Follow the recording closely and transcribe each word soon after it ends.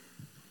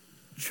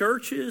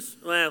Churches,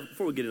 well,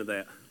 before we get into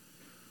that,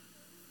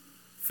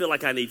 I feel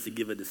like I need to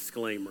give a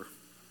disclaimer.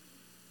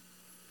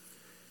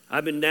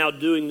 I've been now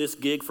doing this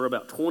gig for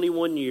about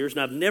 21 years,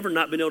 and I've never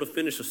not been able to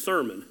finish a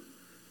sermon.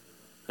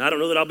 I don't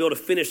know that I'll be able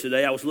to finish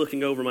today. I was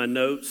looking over my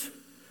notes.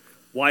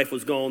 Wife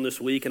was gone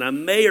this week, and I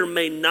may or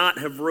may not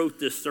have wrote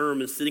this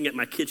sermon sitting at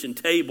my kitchen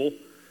table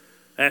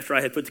after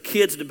I had put the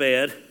kids to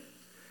bed,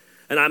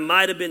 and I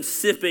might have been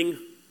sipping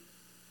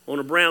on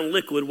a brown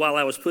liquid while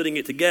I was putting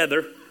it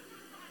together.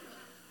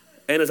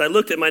 And as I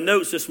looked at my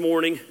notes this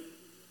morning,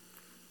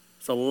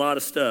 it's a lot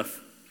of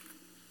stuff.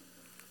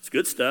 It's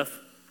good stuff.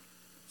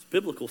 It's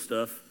biblical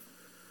stuff.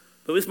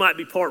 But this might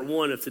be part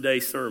one of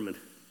today's sermon.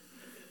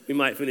 We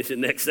might finish it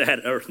next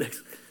Saturday, or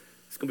next,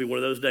 it's going to be one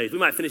of those days. We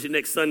might finish it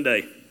next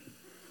Sunday.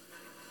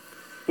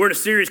 We're in a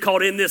series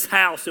called In This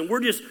House, and we're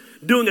just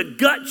doing a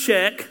gut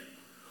check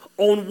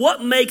on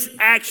what makes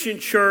Action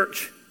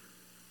Church,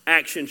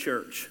 Action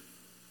Church.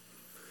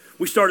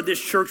 We started this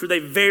church with a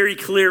very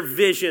clear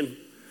vision.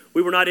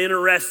 We were not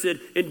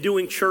interested in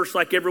doing church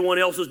like everyone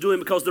else was doing,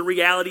 because the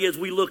reality is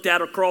we looked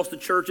out across the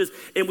churches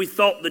and we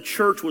thought the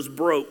church was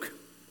broke.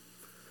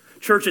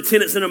 Church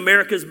attendance in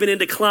America has been in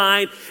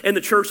decline, and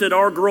the churches that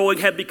are growing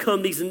have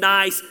become these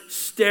nice,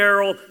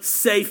 sterile,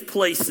 safe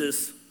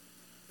places.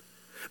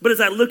 But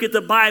as I look at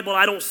the Bible,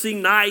 I don't see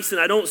nice,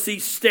 and I don't see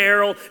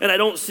sterile, and I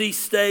don't see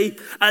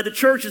safe. The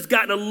church has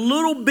gotten a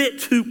little bit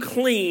too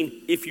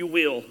clean, if you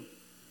will.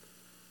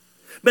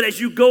 But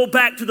as you go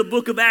back to the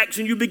book of Acts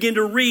and you begin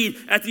to read,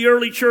 at the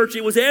early church,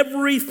 it was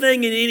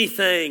everything and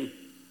anything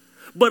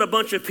but a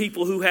bunch of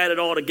people who had it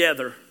all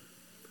together.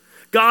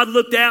 God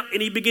looked out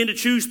and he began to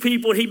choose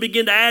people, and he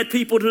began to add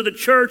people to the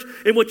church.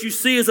 And what you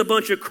see is a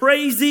bunch of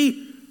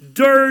crazy,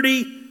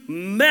 dirty,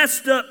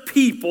 messed up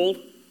people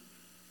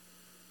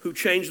who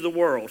changed the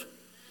world.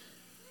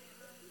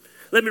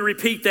 Let me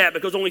repeat that,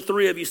 because only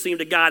 3 of you seem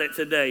to got it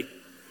today.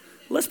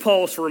 Let's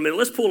pause for a minute.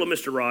 Let's pull a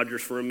Mr.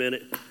 Rogers for a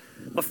minute.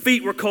 My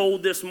feet were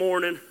cold this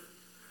morning.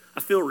 I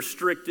feel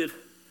restricted. I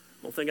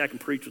don't think I can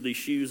preach with these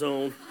shoes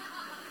on.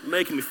 It's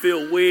making me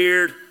feel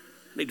weird.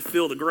 I need to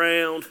feel the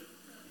ground.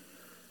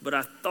 But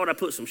I thought I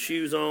put some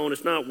shoes on.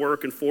 It's not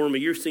working for me.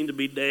 You seem to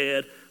be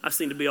dead. I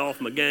seem to be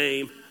off my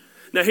game.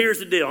 Now here's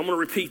the deal. I'm going to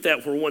repeat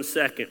that for 1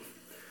 second.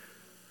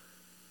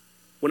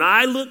 When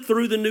I look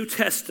through the New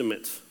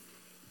Testament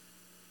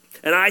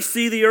and I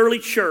see the early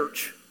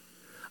church,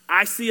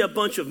 I see a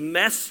bunch of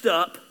messed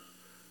up,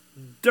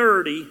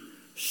 dirty,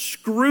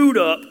 screwed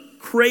up,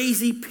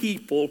 crazy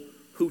people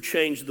who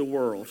changed the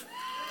world.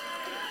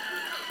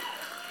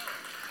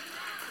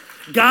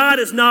 God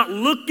is not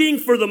looking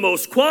for the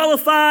most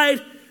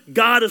qualified.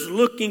 God is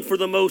looking for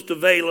the most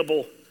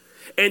available.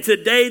 And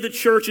today the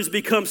church has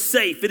become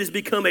safe. It has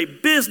become a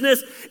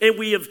business, and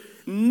we have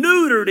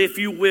neutered, if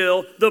you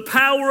will, the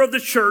power of the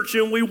church,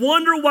 and we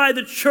wonder why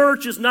the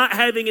church is not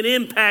having an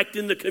impact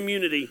in the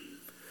community.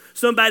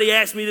 Somebody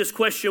asked me this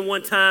question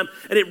one time,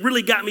 and it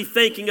really got me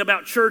thinking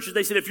about churches.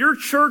 They said, if your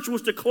church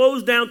was to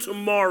close down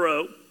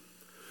tomorrow,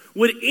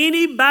 would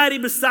anybody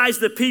besides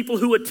the people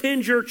who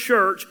attend your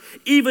church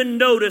even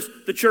notice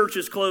the church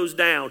is closed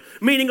down?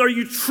 Meaning, are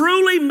you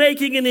truly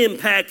making an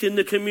impact in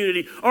the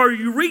community? Are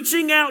you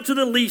reaching out to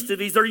the least of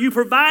these? Are you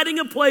providing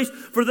a place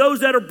for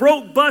those that are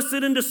broke,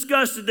 busted, and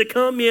disgusted to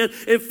come in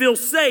and feel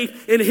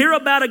safe and hear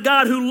about a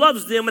God who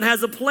loves them and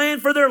has a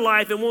plan for their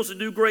life and wants to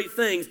do great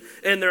things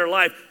in their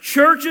life?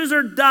 Churches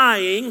are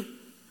dying,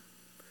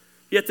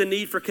 yet the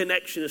need for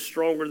connection is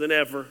stronger than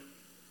ever.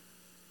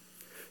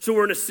 So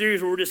we're in a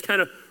series where we're just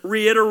kind of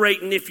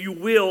reiterating, if you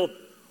will,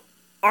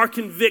 our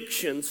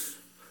convictions.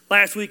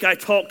 Last week I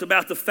talked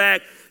about the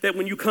fact that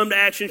when you come to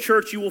Action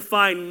Church, you will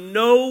find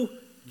no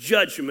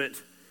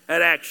judgment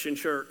at Action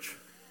Church.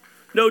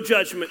 No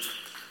judgment.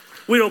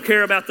 We don't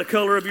care about the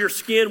color of your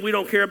skin. We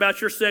don't care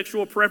about your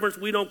sexual preference.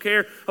 We don't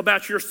care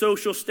about your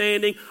social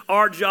standing.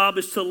 Our job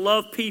is to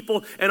love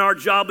people, and our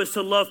job is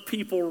to love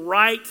people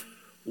right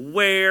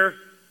where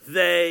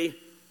they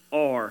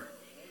are.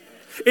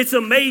 It's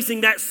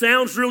amazing. That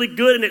sounds really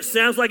good, and it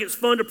sounds like it's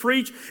fun to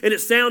preach, and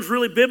it sounds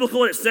really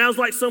biblical, and it sounds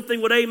like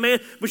something with amen,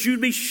 but you'd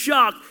be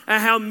shocked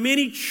at how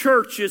many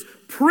churches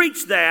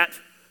preach that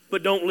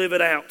but don't live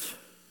it out.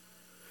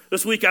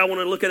 This week I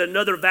want to look at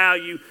another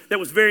value that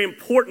was very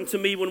important to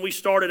me when we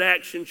started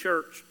Action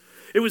Church.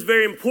 It was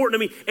very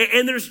important to me.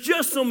 And there's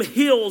just some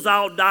hills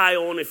I'll die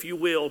on, if you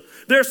will.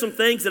 There's some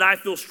things that I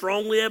feel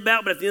strongly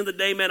about, but at the end of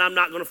the day, man, I'm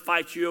not going to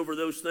fight you over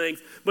those things.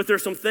 But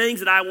there's some things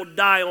that I will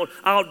die on.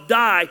 I'll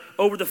die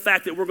over the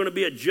fact that we're going to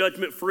be a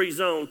judgment-free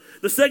zone.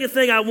 The second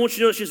thing I want you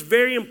to know is just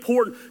very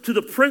important to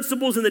the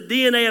principles and the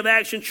DNA of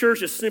Action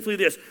Church is simply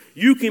this.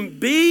 You can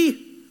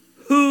be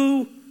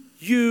who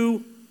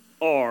you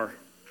are.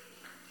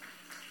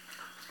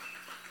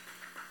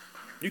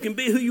 You can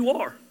be who you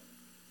are.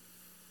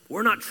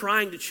 We're not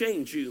trying to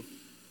change you.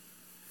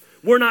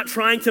 We're not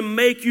trying to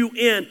make you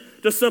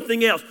into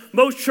something else.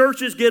 Most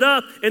churches get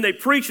up and they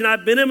preach, and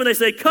I've been in them, and they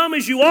say, come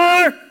as you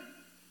are,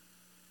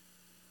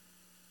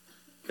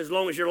 as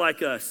long as you're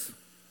like us.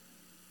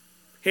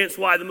 Hence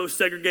why the most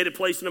segregated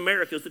place in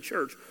America is the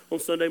church on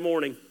Sunday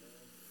morning.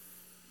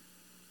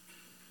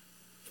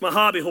 It's my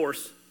hobby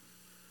horse.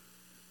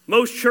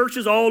 Most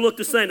churches all look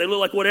the same. They look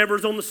like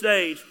whatever's on the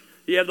stage.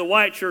 You have the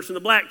white church and the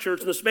black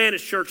church and the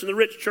Spanish church and the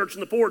rich church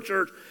and the poor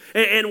church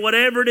and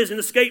whatever it is in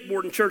the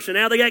skateboarding church. And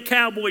now they got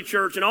cowboy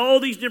church and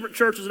all these different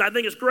churches, and I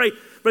think it's great.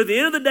 But at the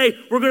end of the day,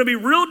 we're going to be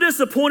real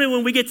disappointed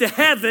when we get to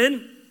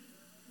heaven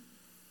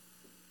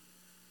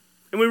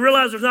and we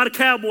realize there's not a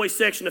cowboy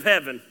section of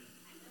heaven.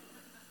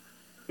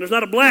 There's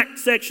not a black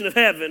section of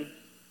heaven.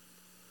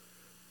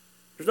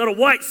 There's not a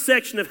white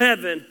section of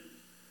heaven.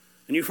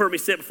 And you've heard me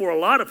say it before, a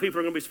lot of people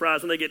are going to be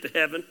surprised when they get to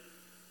heaven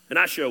and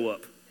I show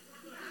up.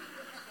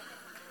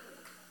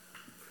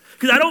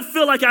 Because I don't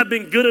feel like I've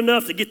been good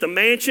enough to get the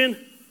mansion,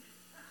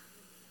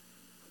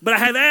 but I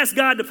have asked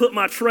God to put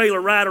my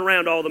trailer right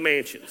around all the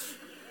mansions.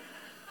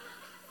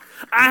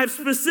 I have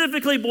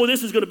specifically, boy,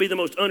 this is going to be the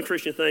most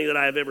unchristian thing that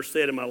I have ever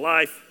said in my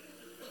life.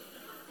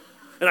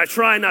 And I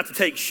try not to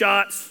take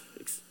shots,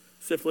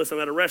 except unless I'm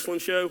at a wrestling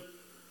show.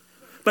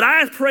 But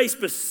I pray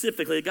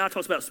specifically, God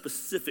talks about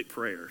specific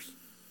prayers.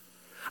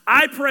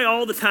 I pray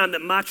all the time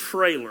that my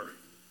trailer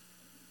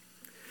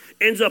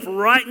ends up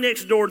right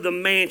next door to the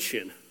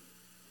mansion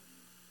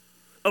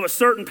of a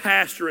certain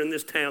pastor in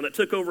this town that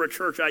took over a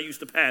church I used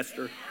to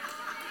pastor.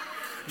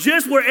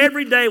 Just where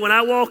every day when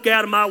I walk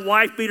out of my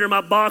wife beater and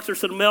my boxers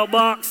to the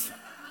mailbox,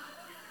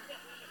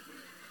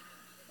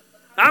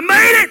 I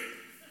made it!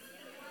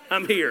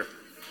 I'm here.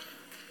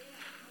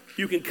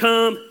 You can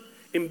come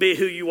and be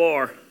who you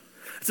are.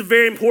 It's a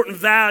very important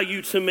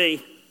value to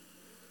me.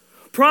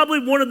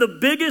 Probably one of the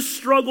biggest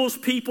struggles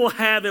people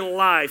have in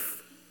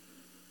life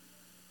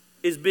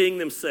is being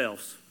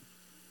themselves.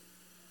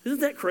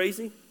 Isn't that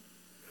crazy?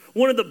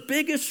 One of the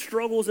biggest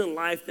struggles in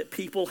life that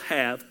people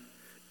have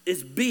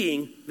is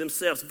being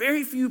themselves.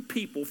 Very few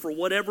people, for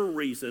whatever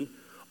reason,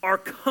 are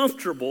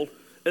comfortable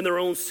in their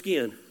own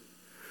skin.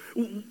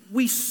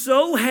 We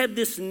so have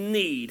this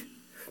need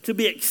to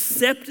be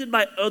accepted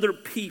by other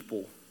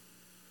people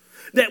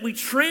that we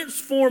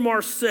transform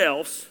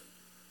ourselves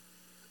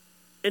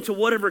into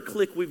whatever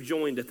clique we've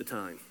joined at the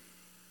time.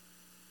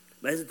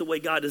 That isn't the way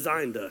God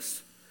designed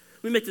us.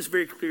 Let me make this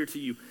very clear to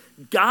you.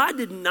 God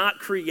did not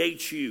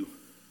create you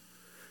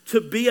to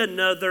be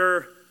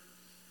another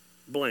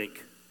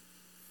blank.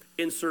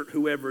 Insert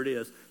whoever it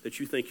is that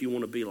you think you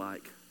want to be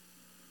like.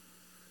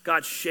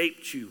 God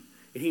shaped you,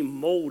 and he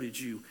molded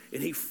you,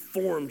 and he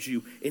formed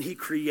you, and he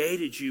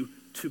created you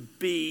to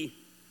be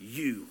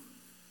you.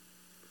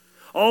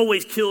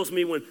 Always kills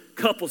me when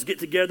couples get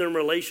together in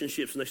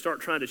relationships and they start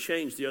trying to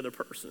change the other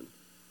person.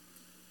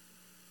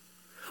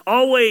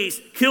 Always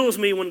kills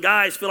me when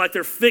guys feel like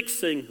they're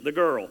fixing the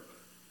girl.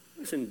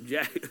 Listen,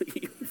 Jack,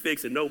 you ain't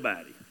fixing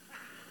nobody.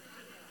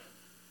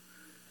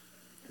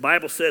 The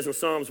Bible says in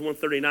Psalms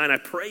 139, I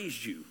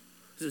praise you.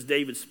 This is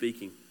David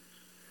speaking.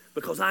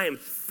 Because I am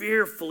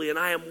fearfully and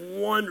I am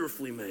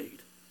wonderfully made.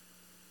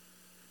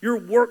 Your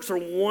works are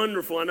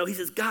wonderful. I know. He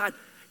says, God,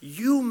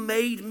 you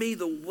made me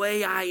the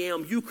way I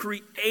am. You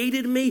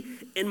created me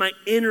in my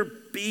inner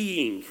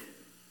being.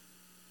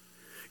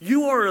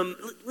 You are,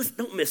 listen,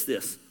 don't miss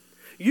this.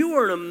 You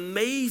are an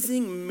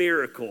amazing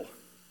miracle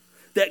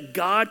that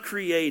God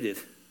created.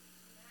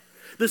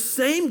 The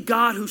same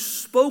God who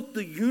spoke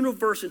the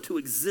universe into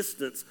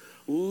existence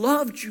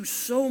loved you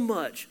so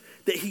much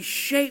that he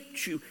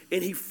shaped you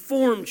and he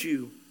formed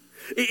you.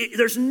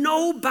 There's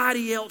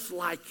nobody else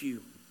like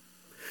you.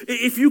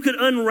 If you could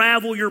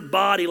unravel your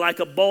body like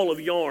a ball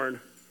of yarn,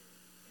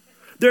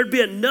 there'd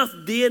be enough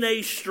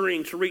DNA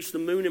string to reach the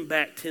moon and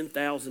back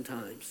 10,000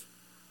 times.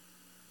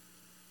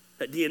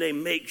 That DNA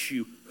makes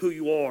you who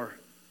you are.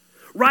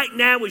 Right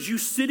now, as you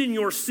sit in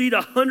your seat,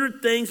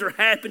 100 things are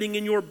happening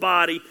in your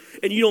body,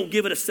 and you don't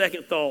give it a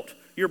second thought.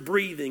 You're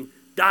breathing,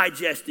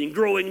 digesting,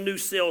 growing new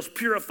cells,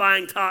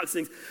 purifying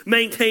toxins,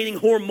 maintaining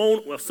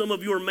some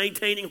of you are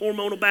maintaining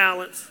hormonal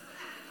balance.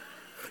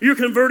 You're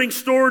converting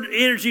stored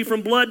energy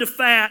from blood to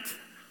fat.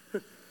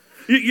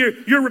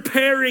 You're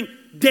repairing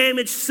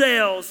damaged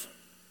cells.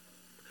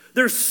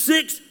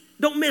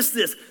 Don't miss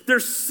this,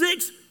 there's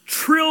 6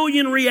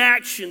 trillion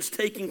reactions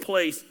taking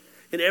place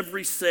in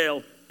every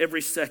cell,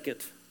 every second.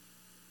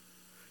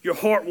 Your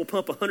heart will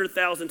pump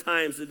 100,000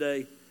 times a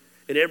day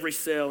in every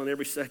cell and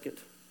every second.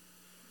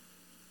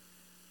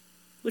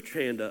 Lift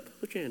your hand up.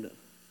 Lift your hand up.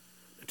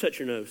 Touch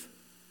your nose.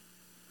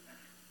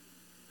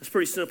 That's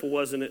pretty simple,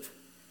 wasn't it?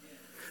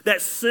 That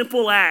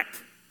simple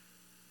act.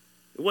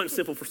 It wasn't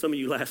simple for some of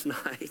you last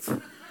night.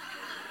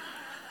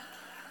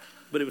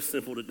 But it was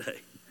simple today.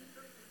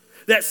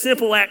 That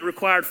simple act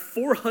required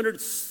 400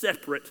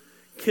 separate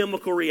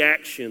chemical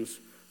reactions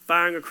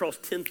firing across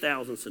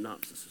 10,000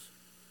 synapses.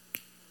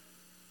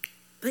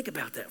 Think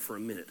about that for a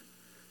minute.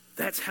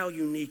 That's how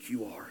unique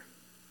you are.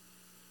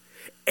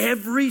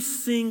 Every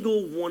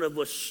single one of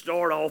us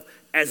start off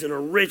as an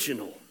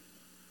original,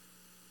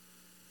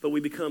 but we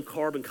become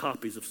carbon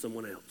copies of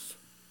someone else.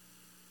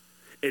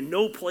 And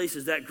no place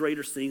is that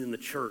greater seen than the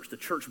church. The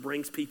church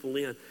brings people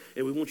in,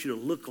 and we want you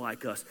to look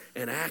like us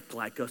and act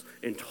like us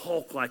and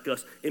talk like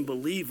us and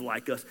believe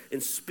like us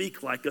and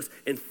speak like us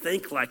and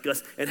think like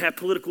us and have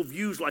political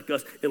views like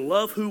us and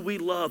love who we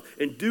love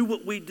and do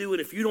what we do.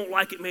 And if you don't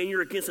like it, man,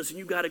 you're against us and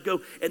you got to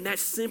go. And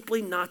that's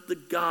simply not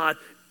the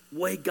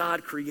way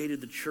God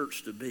created the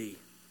church to be.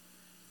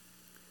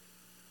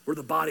 We're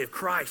the body of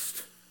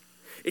Christ.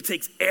 It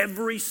takes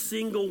every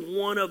single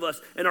one of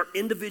us and our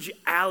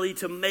individuality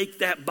to make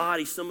that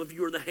body. Some of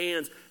you are the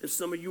hands, and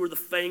some of you are the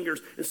fingers,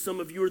 and some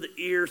of you are the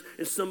ears,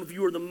 and some of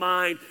you are the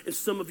mind, and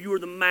some of you are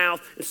the mouth,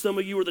 and some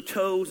of you are the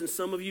toes, and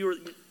some of you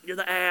you're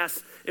the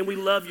ass. And we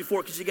love you for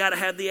it because you got to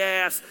have the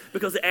ass,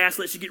 because the ass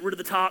lets you get rid of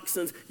the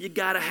toxins. You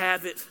got to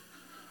have it.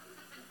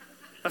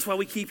 That's why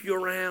we keep you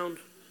around.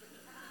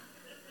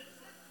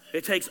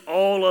 It takes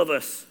all of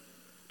us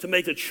to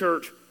make the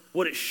church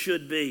what it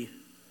should be.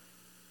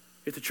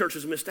 If the church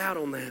has missed out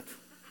on that.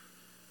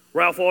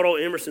 Ralph Waldo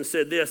Emerson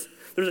said this: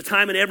 there's a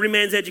time in every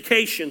man's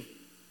education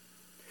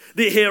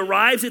that he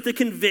arrives at the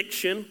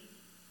conviction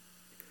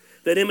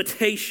that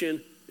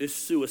imitation is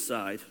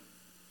suicide.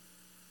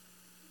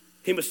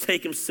 He must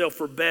take himself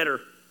for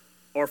better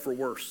or for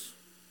worse.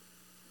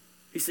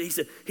 He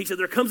said,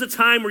 there comes a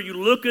time where you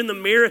look in the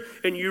mirror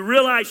and you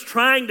realize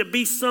trying to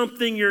be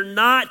something you're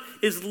not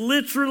is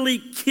literally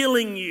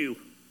killing you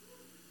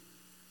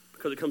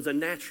because it comes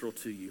unnatural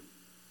to you.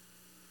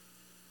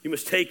 You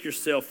must take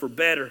yourself for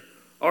better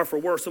or for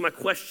worse. So my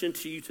question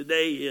to you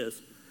today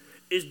is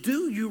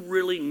do you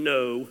really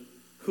know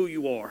who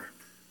you are?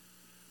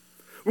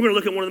 We're going to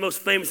look at one of the most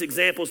famous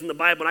examples in the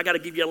Bible, and I got to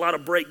give you a lot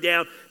of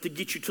breakdown to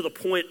get you to the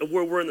point of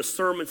where we're in the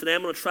sermon today.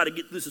 I'm going to try to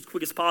get through this as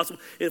quick as possible,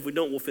 and if we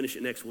don't, we'll finish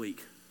it next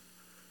week.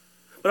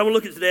 But I want to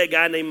look at today a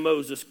guy named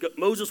Moses.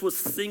 Moses was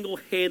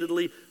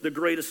single-handedly the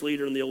greatest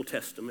leader in the Old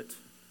Testament.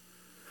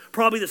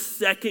 Probably the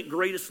second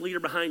greatest leader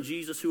behind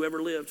Jesus who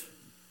ever lived.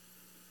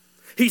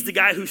 He's the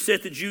guy who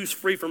set the Jews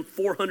free from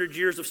 400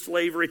 years of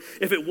slavery.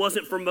 If it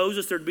wasn't for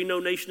Moses, there'd be no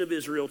nation of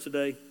Israel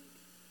today.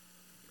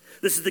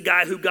 This is the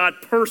guy who God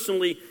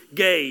personally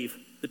gave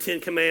the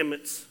 10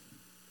 Commandments.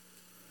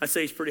 I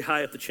say he's pretty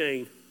high up the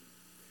chain.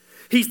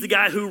 He's the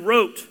guy who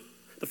wrote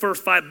the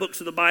first 5 books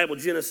of the Bible: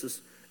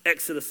 Genesis,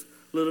 Exodus,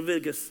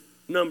 Leviticus,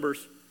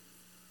 Numbers,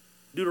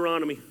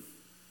 Deuteronomy,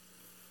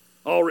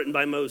 all written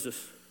by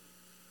Moses.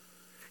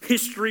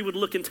 History would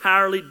look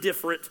entirely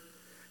different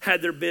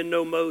had there been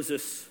no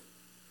Moses.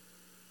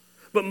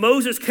 But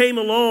Moses came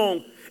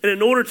along, and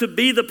in order to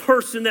be the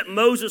person that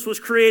Moses was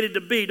created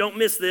to be, don't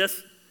miss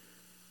this,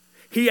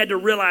 he had to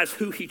realize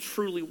who he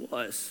truly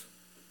was.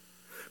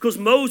 Because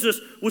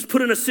Moses was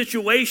put in a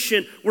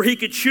situation where he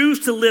could choose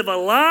to live a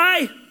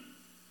lie,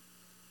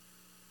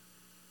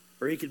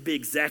 or he could be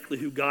exactly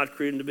who God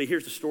created him to be.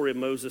 Here's the story of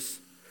Moses.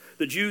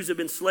 The Jews had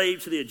been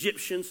slaves to the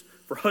Egyptians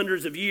for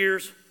hundreds of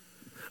years.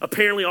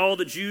 Apparently all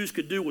the Jews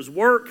could do was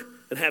work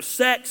and have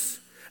sex.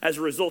 As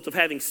a result of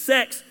having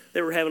sex,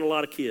 they were having a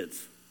lot of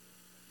kids.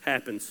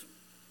 Happens.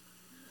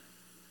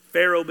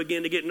 Pharaoh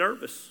began to get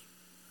nervous.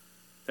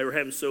 They were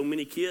having so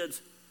many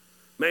kids.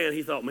 Man,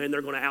 he thought,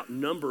 they're going to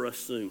outnumber us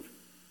soon.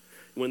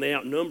 When they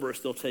outnumber us,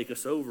 they'll take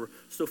us over.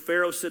 So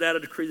Pharaoh set out a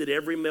decree that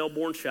every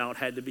male-born child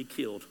had to be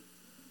killed.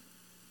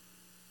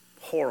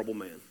 Horrible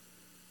man.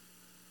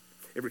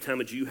 Every time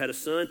a Jew had a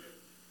son,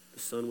 the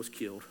son was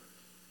killed.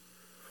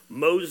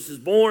 Moses is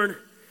born.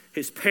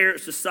 His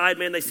parents decide,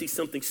 they see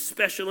something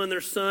special in their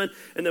son,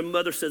 and their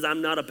mother says,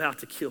 I'm not about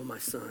to kill my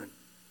son.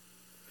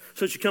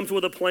 So she comes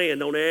with a plan.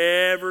 Don't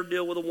ever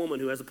deal with a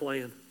woman who has a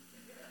plan.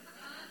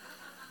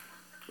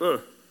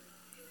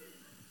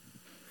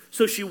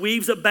 So she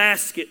weaves a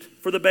basket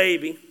for the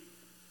baby,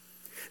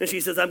 and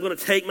she says, I'm going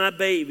to take my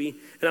baby,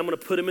 and I'm going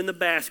to put him in the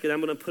basket.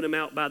 I'm going to put him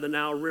out by the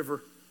Nile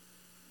River.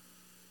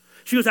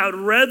 She goes, I would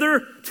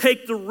rather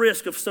take the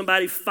risk of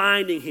somebody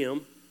finding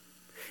him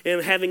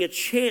and having a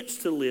chance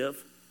to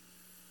live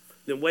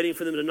than waiting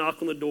for them to knock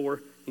on the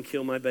door and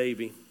kill my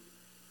baby.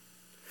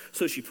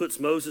 So she puts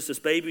Moses, this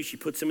baby, she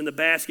puts him in the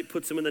basket,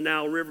 puts him in the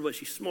Nile River, but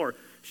she's smart.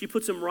 She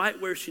puts him right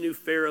where she knew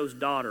Pharaoh's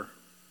daughter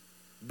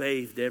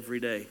bathed every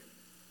day.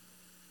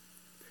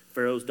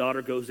 Pharaoh's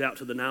daughter goes out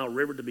to the Nile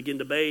River to begin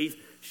to bathe.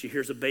 She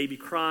hears a baby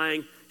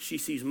crying. She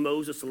sees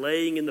Moses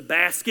laying in the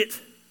basket.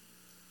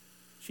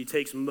 She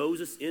takes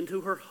Moses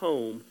into her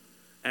home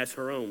as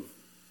her own.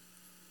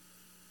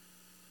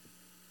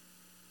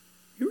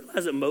 You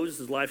realize that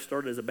Moses' life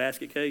started as a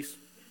basket case?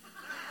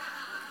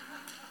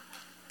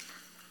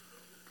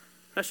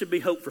 That should be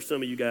hope for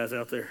some of you guys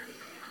out there.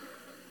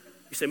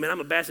 You say, I'm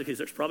a basket case.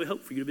 There's probably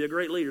hope for you to be a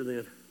great leader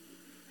then.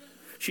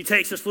 She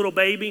takes this little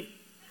baby.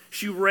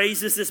 She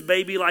raises this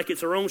baby like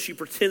it's her own. She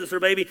pretends it's her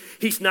baby.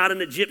 He's not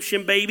an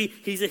Egyptian baby.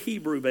 He's a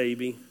Hebrew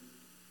baby.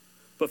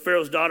 But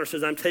Pharaoh's daughter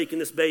says, I'm taking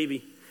this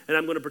baby, and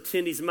I'm going to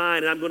pretend he's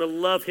mine, and I'm going to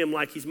love him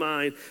like he's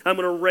mine. I'm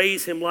going to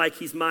raise him like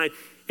he's mine.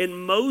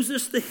 And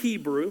Moses the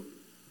Hebrew,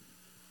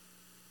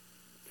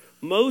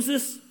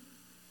 Moses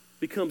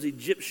becomes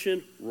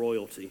Egyptian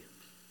royalty.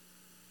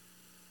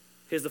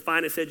 He has the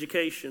finest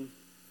education.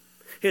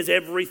 He has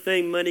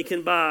everything money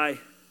can buy.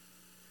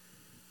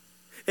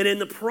 And in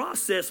the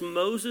process,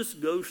 Moses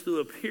goes through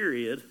a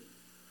period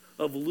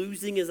of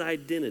losing his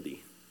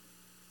identity.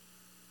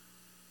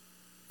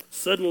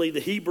 Suddenly, the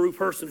Hebrew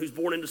person who's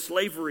born into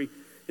slavery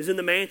is in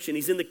the mansion.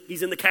 He's in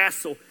the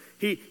castle.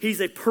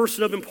 He's a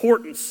person of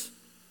importance.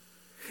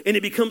 And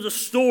it becomes a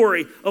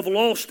story of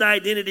lost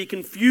identity,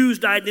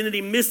 confused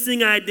identity,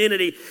 missing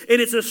identity.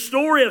 And it's a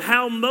story of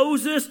how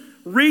Moses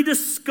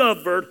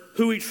rediscovered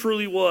who he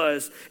truly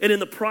was. And in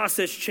the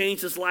process,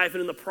 changed his life.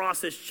 And in the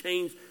process,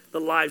 changed the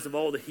lives of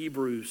all the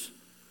Hebrews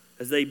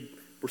as they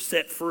were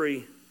set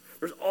free.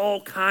 There's all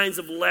kinds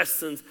of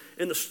lessons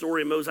in the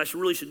story of Moses. I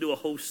really should do a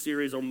whole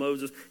series on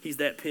Moses. He's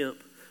that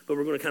pimp. But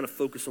we're going to kind of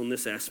focus on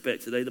this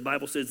aspect today. The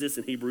Bible says this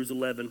in Hebrews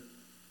 11.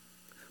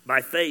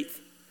 By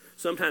faith,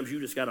 sometimes you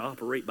just got to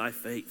operate by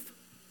faith.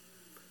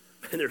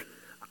 And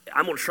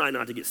I'm going to try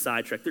not to get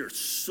sidetracked. There's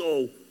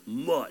so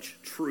much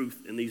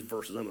truth in these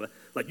verses.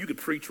 Like you could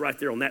preach right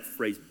there on that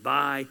phrase,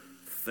 by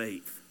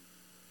faith.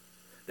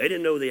 They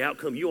didn't know the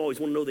outcome. You always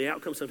want to know the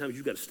outcome. Sometimes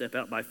you've got to step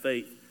out by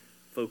faith.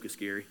 Focus,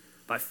 Gary.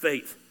 By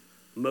faith,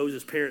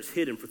 Moses' parents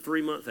hid him for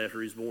 3 months after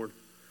he was born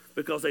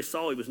because they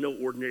saw he was no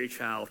ordinary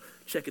child.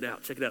 Check it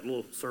out. Check it out, a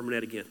little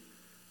sermonette again.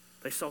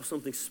 They saw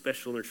something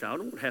special in their child. I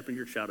don't know what happened to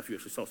your child if you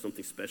actually saw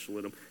something special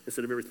in them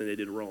instead of everything they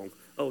did wrong.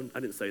 Oh, I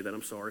didn't say that.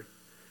 I'm sorry.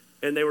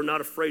 And they were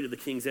not afraid of the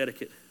king's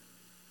etiquette.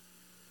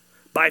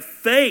 By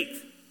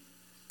faith,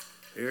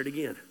 hear it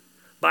again.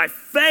 By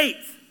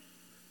faith,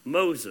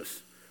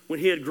 Moses, when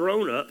he had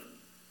grown up,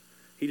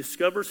 he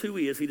discovers who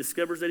he is. He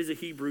discovers that he's a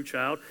Hebrew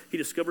child. He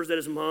discovers that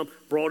his mom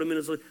brought him in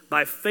as a...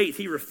 By faith,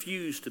 he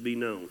refused to be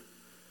known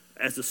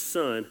as the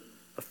son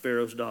of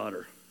Pharaoh's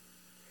daughter.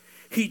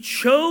 He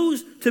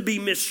chose to be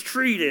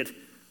mistreated.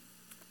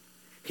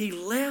 He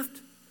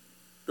left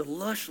the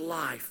lush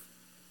life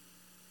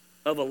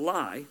of a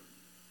lie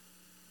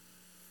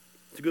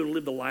to go to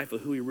live the life of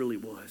who he really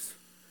was.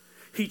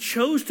 He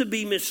chose to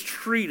be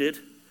mistreated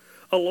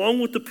along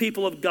with the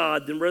people of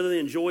God than rather than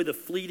enjoy the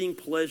fleeting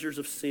pleasures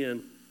of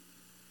sin.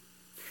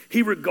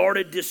 He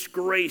regarded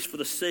disgrace for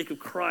the sake of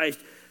Christ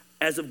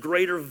as of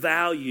greater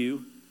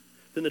value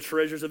than the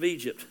treasures of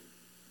Egypt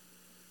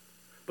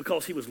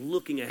because he was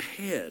looking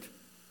ahead.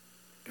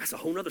 That's a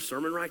whole other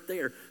sermon right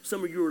there.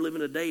 Some of you are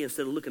living today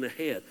instead of looking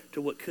ahead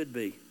to what could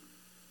be.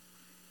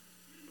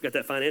 We've got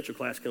that financial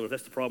class coming.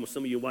 That's the problem with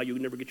some of you, why you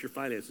would never get your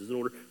finances in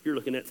order. You're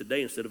looking at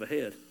today instead of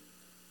ahead.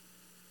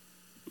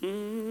 I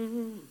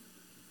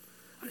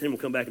think we'll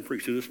come back and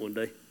preach through this one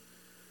day.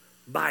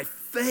 By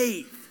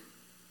faith,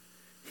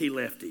 he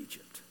left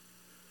Egypt.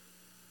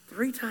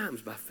 3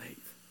 times by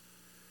faith.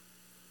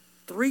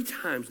 3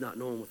 times not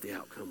knowing what the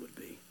outcome would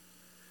be.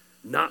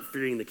 Not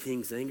fearing the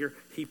king's anger.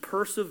 He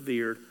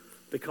persevered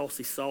because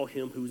he saw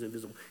him who was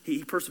invisible.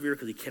 He persevered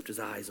because he kept his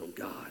eyes on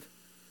God.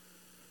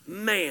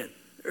 Man,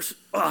 that's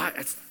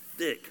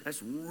thick.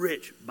 That's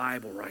rich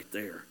Bible right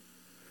there.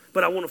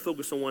 But I want to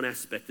focus on one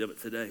aspect of it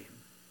today.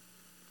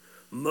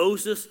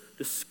 Moses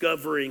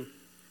discovering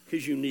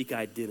his unique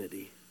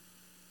identity.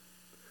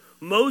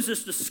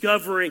 Moses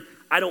discovering,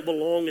 I don't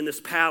belong in this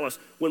palace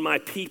when my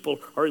people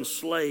are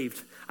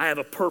enslaved. I have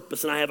a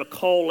purpose and I have a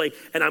calling,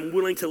 and I'm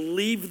willing to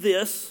leave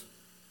this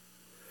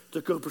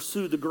to go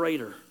pursue the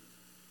greater.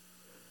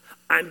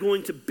 I'm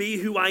going to be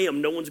who I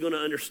am. No one's going to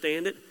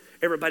understand it.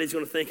 Everybody's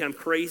going to think I'm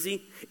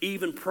crazy.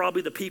 Even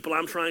probably the people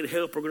I'm trying to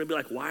help are going to be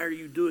like, why are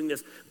you doing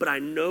this? But I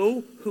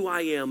know who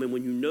I am, and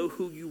when you know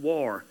who you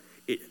are,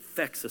 it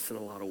affects us in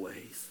a lot of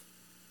ways.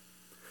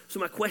 So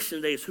my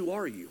question today is, who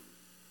are you?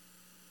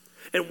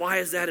 And why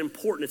is that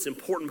important? It's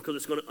important because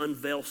it's going to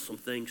unveil some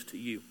things to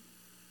you.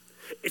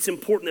 It's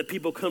important that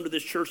people come to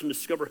this church and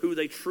discover who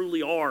they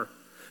truly are,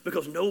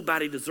 because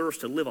nobody deserves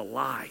to live a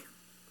lie.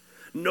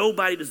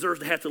 Nobody deserves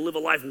to have to live a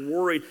life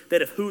worried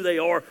that if who they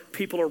are,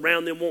 people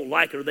around them won't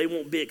like it or they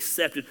won't be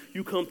accepted.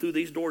 You come through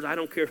these doors, I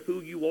don't care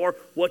who you are,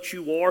 what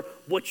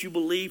you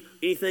believe,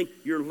 anything,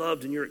 you're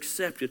loved and you're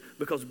accepted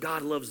because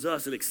God loves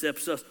us and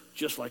accepts us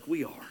just like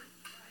we are.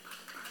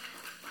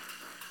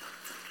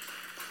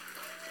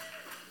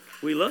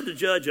 We love to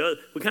judge,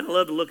 we kind of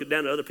love to look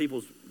down at other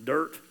people's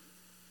dirt,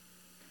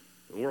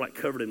 and we're like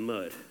covered in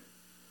mud.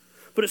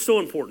 But it's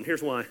so important.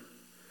 Here's why.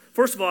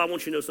 First of all, I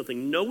want you to know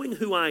something. Knowing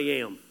who I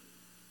am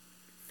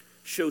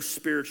shows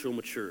spiritual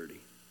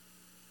maturity.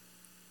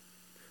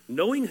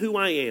 Knowing who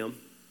I am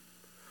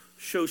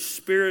shows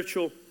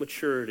spiritual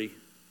maturity.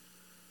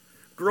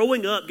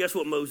 Growing up, guess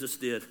what Moses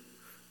did?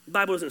 The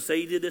Bible doesn't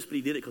say he did this, but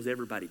he did it because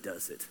everybody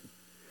does it.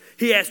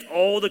 He asked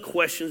all the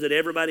questions that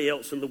everybody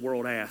else in the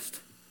world asked.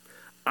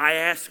 I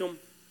ask them.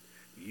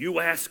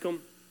 You ask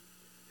them.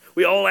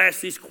 We all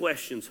ask these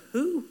questions.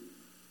 Who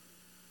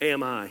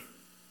am I?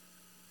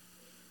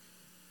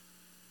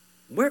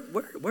 Where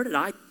did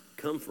I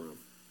come from?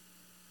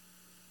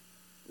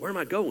 Where am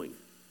I going?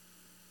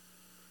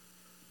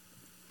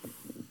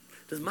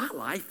 Does my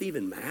life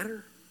even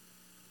matter?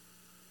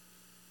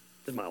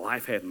 Does my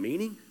life have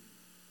meaning?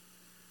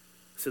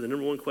 So the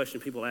number one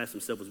question people ask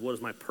themselves is, what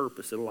is my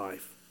purpose in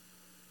life?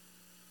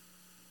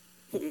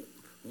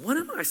 What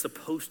am I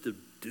supposed to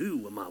do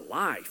with my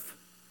life?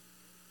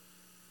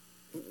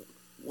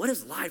 what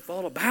is life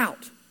all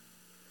about?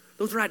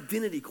 Those are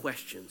identity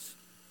questions.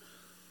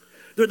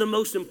 They're the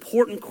most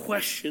important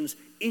questions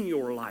in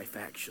your life,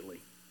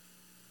 actually.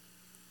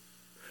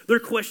 They're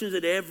questions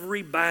that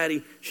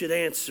everybody should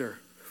answer.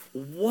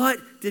 What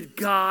did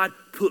God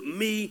put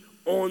me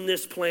on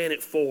this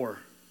planet for?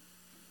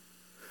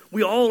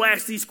 We all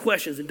ask these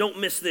questions, and don't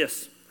miss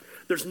this.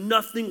 There's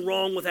nothing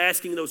wrong with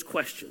asking those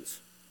questions.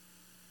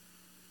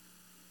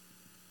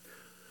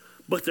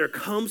 But there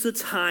comes a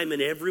time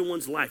in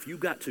everyone's life you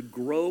got to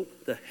grow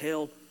the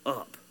hell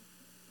up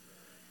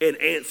and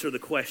answer the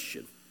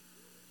question.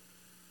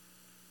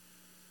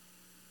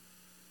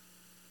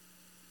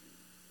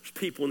 There's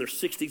people in their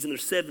 60s and their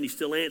 70s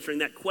still answering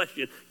that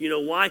question. You know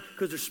why?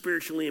 Because they're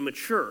spiritually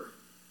immature.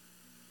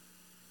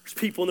 There's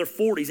people in their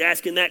 40s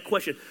asking that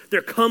question.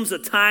 There comes a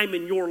time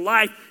in your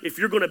life, if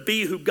you're going to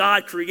be who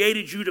God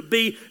created you to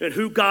be and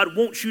who God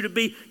wants you to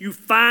be, you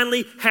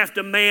finally have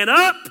to man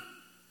up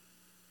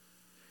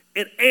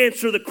and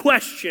answer the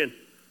question.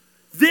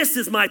 This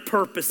is my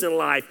purpose in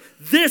life.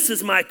 This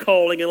is my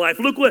calling in life.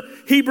 Look what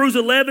Hebrews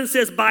 11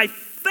 says, by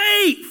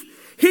faith.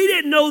 He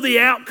didn't know the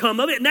outcome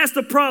of it, and that's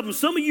the problem.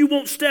 Some of you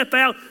won't step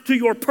out to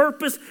your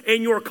purpose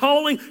and your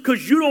calling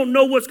because you don't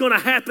know what's going to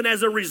happen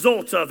as a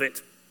result of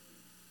it.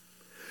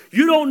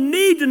 You don't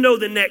need to know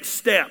the next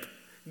step.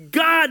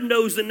 God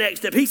knows the next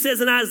step. He says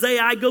in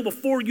Isaiah, I go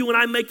before you and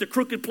I make the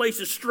crooked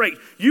places straight.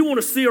 You want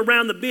to see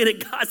around the bend,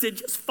 and God said,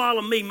 just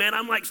follow me, man.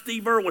 I'm like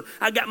Steve Irwin.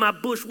 I got my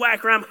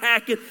bushwhacker. I'm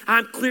hacking.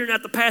 I'm clearing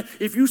out the path.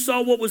 If you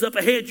saw what was up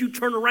ahead, you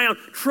turn around.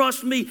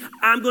 Trust me,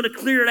 I'm going to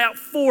clear it out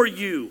for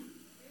you.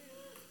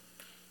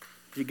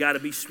 You got to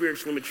be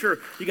spiritually mature.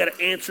 You got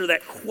to answer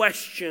that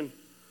question.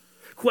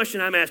 The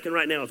question I'm asking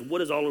right now is,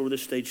 what is all over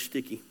this stage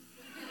sticky?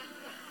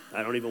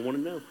 I don't even want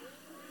to know.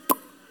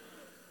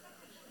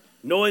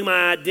 Knowing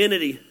my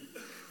identity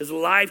is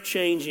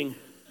life-changing.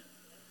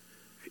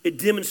 It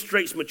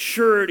demonstrates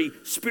maturity,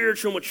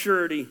 spiritual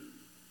maturity.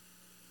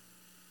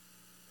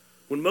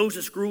 When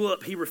Moses grew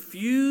up, he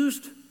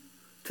refused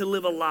to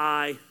live a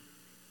lie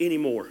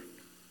anymore.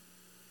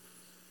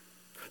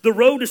 The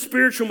road to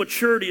spiritual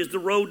maturity is the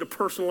road to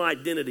personal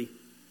identity.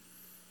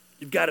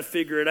 You've got to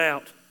figure it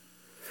out.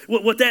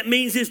 What that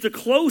means is the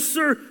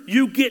closer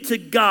you get to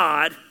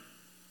God,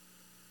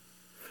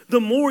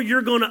 the more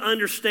you're going to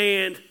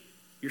understand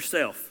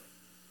yourself.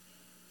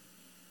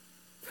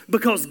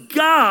 Because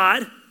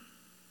God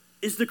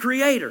is the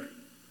creator.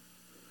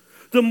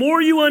 The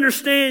more you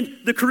understand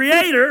the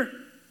creator,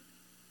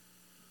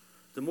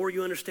 the more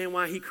you understand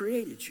why he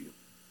created you.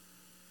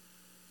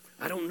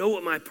 I don't know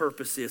what my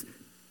purpose is.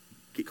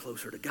 Get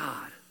closer to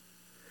God.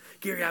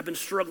 Gary, I've been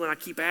struggling. I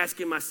keep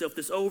asking myself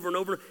this over and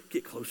over.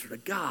 Get closer to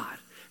God.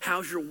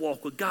 How's your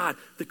walk with God?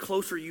 The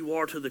closer you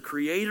are to the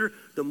creator,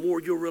 the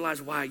more you'll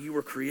realize why you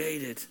were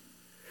created.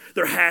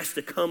 There has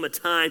to come a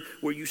time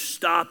where you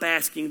stop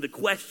asking the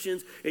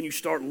questions and you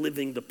start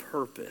living the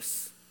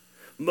purpose.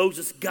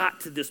 Moses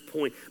got to this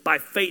point. By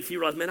faith, he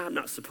realized, man, I'm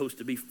not supposed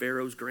to be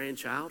Pharaoh's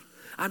grandchild.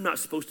 I'm not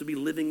supposed to be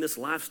living this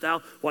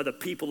lifestyle while the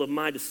people of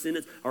my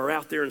descendants are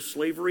out there in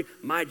slavery.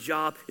 My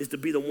job is to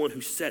be the one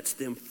who sets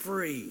them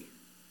free.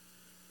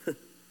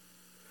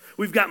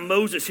 We've got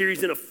Moses here.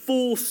 He's in a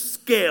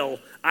full-scale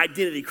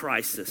identity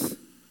crisis.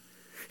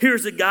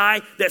 Here's a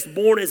guy that's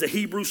born as a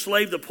Hebrew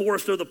slave, the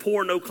poorest of the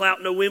poor, no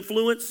clout, no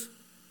influence.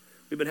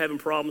 We've been having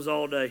problems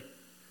all day.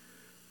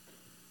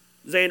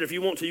 Xander, if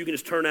you want to, you can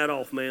just turn that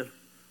off, man,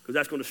 because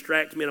that's going to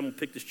distract me, and I'm going to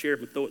pick this chair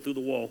up and throw it through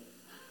the wall.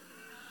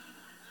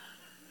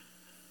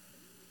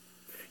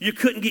 You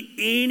couldn't get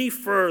any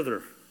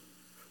further.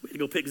 We had to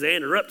go pick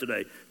Xander up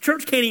today.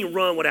 Church can't even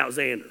run without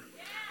Xander.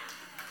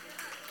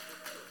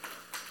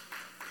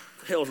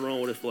 What the hell's wrong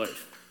with this place?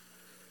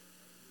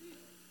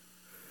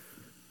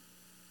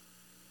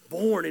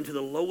 Born into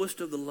the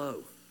lowest of the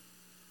low.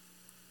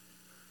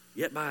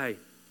 Yet by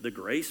the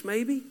grace,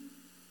 maybe,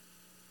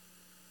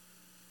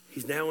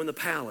 he's now in the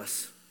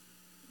palace.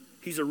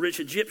 He's a rich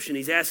Egyptian.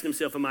 He's asking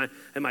himself, am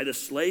I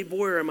this slave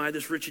boy or am I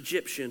this rich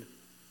Egyptian?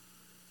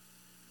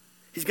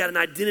 He's got an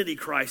identity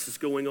crisis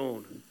going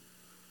on.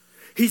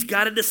 He's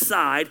got to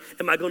decide,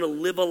 am I going to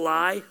live a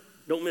lie?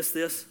 Don't miss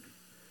this.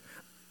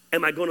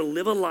 Am I going to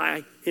live a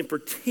lie and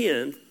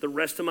pretend the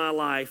rest of my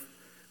life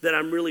that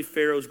I'm really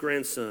Pharaoh's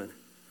grandson?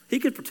 He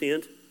could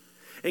pretend.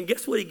 And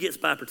guess what he gets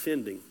by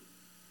pretending?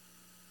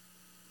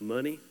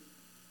 Money,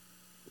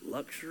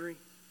 luxury,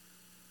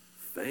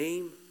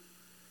 fame.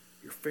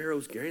 You're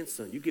Pharaoh's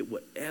grandson. You get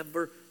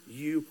whatever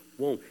you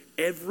want.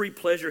 Every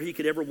pleasure he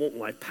could ever want in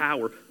life.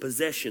 Power,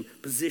 possession,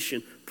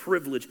 position,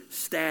 privilege,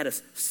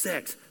 status,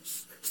 sex,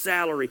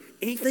 salary,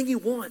 anything he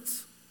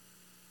wants.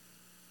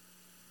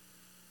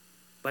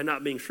 By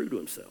not being true to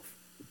himself.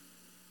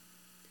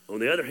 On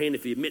the other hand,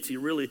 if he admits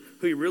who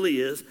he really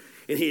is,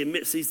 and he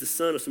admits he's the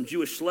son of some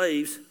Jewish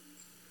slaves,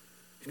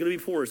 he's going to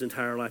be poor his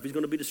entire life. He's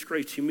going to be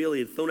disgraced,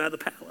 humiliated, thrown out of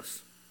the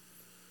palace.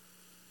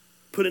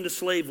 Put into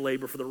slave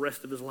labor for the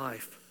rest of his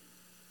life.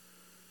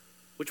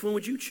 Which one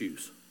would you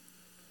choose?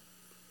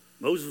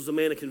 Moses was a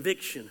man of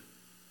conviction.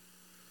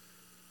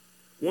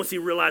 Once he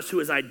realized who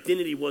his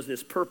identity was and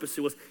his purpose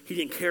was, he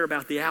didn't care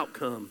about the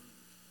outcome.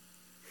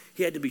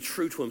 He had to be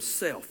true to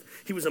himself.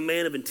 He was a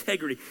man of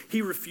integrity.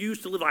 He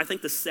refused to live, I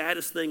think, the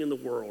saddest thing in the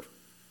world.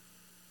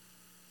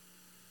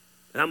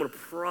 And I'm going to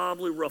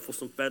probably ruffle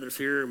some feathers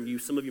here,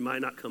 and some of you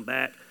might not come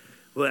back,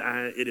 but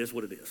it is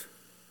what it is.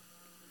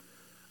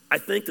 I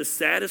think the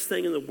saddest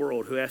thing in the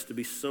world who has to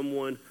be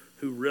someone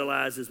who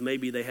realizes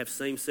maybe they have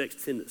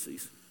same-sex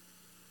tendencies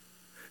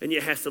and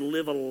yet has to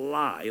live a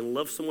lie and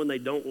love someone they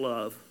don't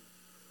love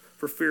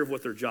for fear of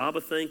what their job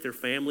will think, their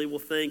family will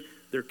think,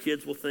 their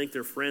kids will think,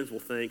 their friends will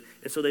think.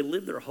 And so they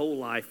live their whole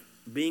life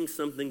being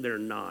something they're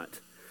not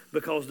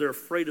because they're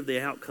afraid of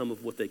the outcome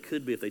of what they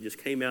could be if they just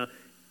came out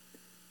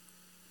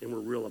and were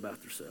real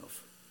about themselves.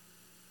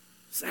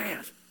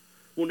 Sad.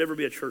 We'll never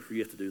be a church where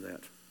you have to do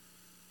that.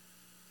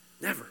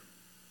 Never.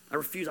 I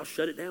refuse. I'll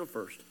shut it down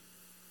first.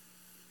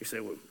 You say,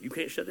 well, you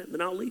can't shut it down?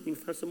 Then I'll leave. You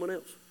can find someone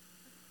else.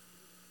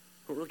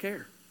 I don't really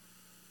care.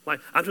 Like,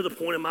 I'm to the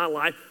point in my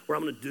life where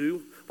I'm going to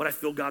do what I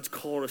feel God's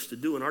called us to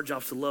do, and our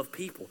job's to love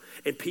people.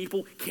 And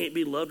people can't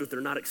be loved if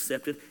they're not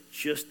accepted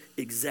just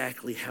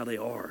exactly how they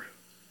are.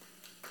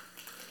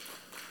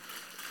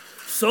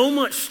 So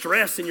much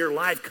stress in your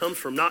life comes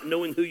from not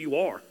knowing who you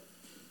are.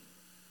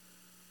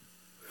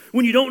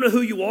 When you don't know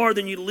who you are,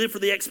 then you live for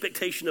the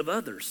expectation of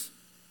others.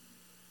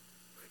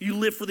 You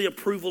live for the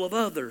approval of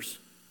others.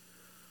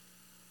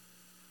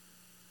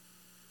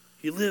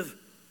 You live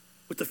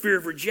with the fear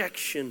of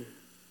rejection.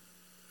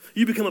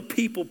 You become a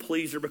people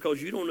pleaser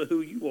because you don't know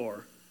who you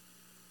are.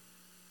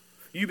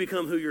 You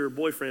become who your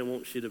boyfriend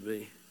wants you to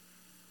be,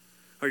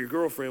 or your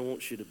girlfriend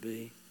wants you to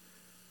be.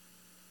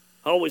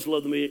 I always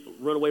loved the movie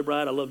Runaway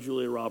Bride. I love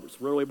Julia Roberts.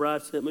 Runaway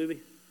Bride, see that movie?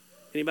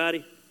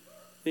 Anybody?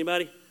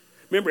 Anybody?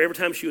 Remember, every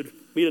time she would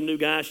meet a new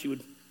guy, she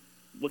would,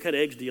 what kind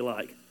of eggs do you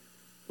like?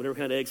 Whatever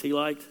kind of eggs he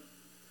liked.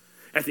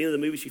 At the end of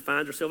the movie, she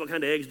finds herself, what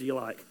kind of eggs do you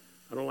like?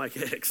 I don't like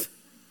eggs.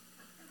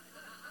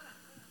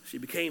 She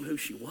became who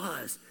she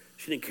was.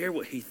 She didn't care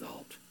what he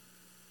thought.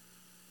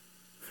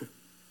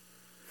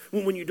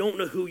 When you don't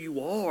know who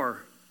you are,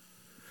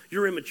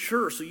 you're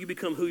immature, so you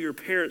become who your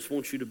parents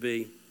want you to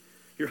be.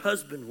 Your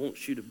husband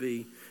wants you to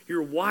be.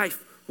 Your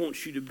wife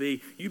wants you to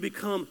be. You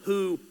become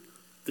who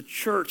the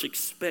church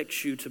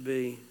expects you to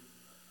be.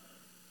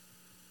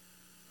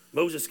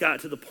 Moses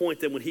got to the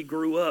point that when he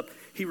grew up,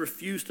 he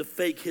refused to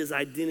fake his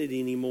identity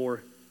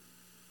anymore.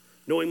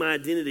 Knowing my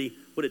identity,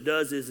 what it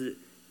does is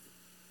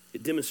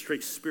it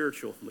demonstrates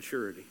spiritual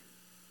maturity.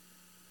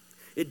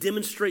 It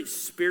demonstrates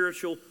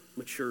spiritual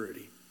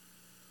maturity.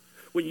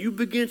 When you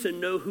begin to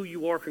know who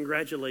you are,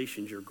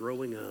 congratulations, you're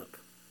growing up.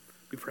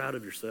 Be proud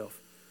of yourself.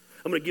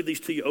 I'm going to give these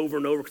to you over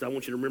and over because I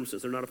want you to remember,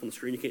 since they're not up on the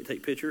screen, you can't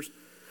take pictures.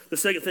 The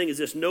second thing is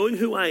this: knowing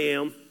who I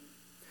am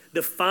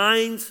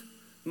defines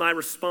my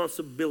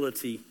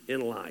responsibility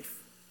in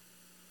life.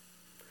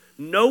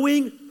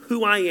 Knowing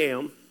who I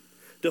am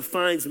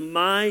defines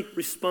my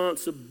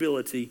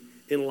responsibility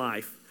in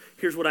life.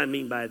 Here's what I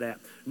mean by that.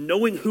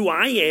 Knowing who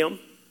I am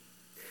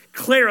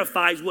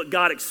clarifies what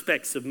God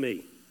expects of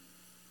me.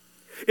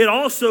 It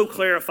also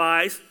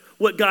clarifies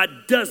what God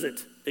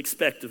doesn't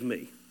expect of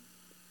me.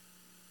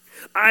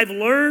 I've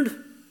learned,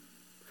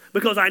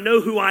 because I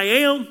know who I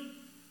am,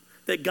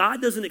 that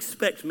God doesn't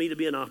expect me to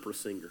be an opera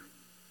singer.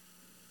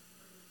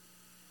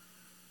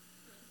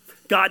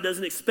 God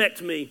doesn't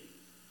expect me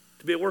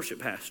to be a worship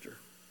pastor.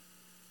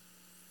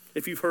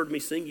 If you've heard me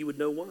sing, you would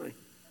know why.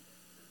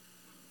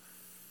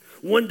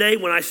 One day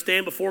when I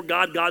stand before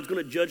God, God's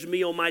going to judge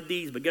me on my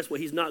deeds, but guess what?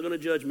 He's not going to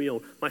judge me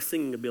on my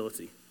singing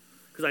ability,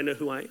 because I know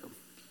who I am.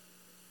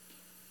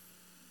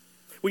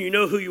 When you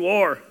know who you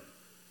are,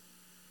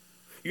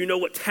 you know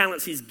what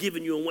talents he's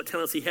given you and what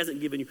talents he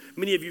hasn't given you.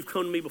 Many of you have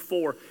come to me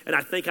before, and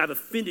I think I've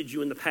offended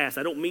you in the past.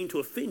 I don't mean to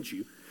offend you.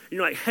 And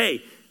you're like,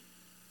 hey,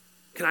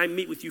 can I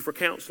meet with you for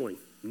counseling?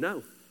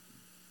 No.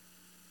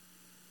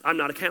 I'm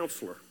not a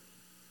counselor.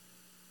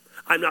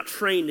 I'm not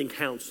trained in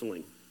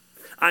counseling.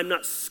 I'm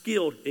not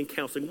skilled in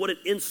counseling. What an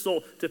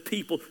insult to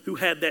people who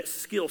have that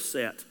skill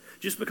set.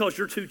 Just because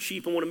you're too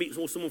cheap and want to meet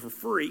with someone for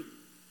free,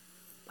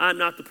 I'm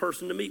not the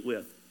person to meet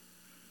with.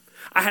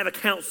 I have a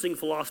counseling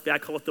philosophy. I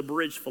call it the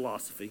bridge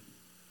philosophy.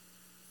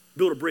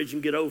 Build a bridge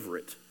and get over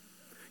it.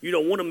 You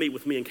don't want to meet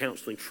with me in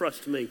counseling.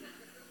 Trust me.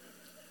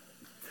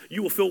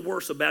 You will feel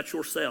worse about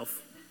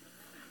yourself.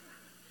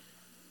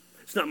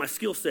 It's not my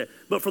skill set.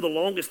 But for the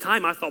longest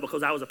time, I thought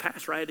because I was a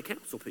pastor, I had to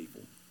counsel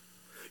people.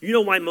 You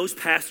know why most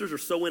pastors are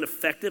so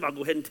ineffective? I'll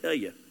go ahead and tell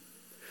you.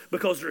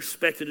 Because they're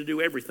expected to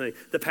do everything.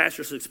 The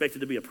pastor is expected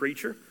to be a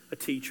preacher, a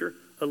teacher,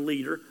 a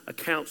leader, a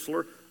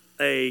counselor,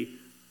 a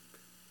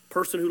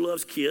person who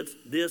loves kids,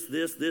 this.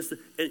 And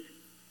the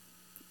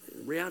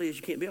reality is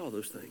you can't be all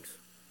those things.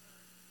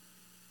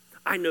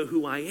 I know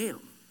who I am.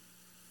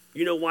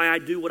 You know why I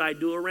do what I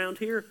do around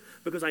here?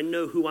 Because I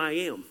know who I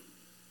am.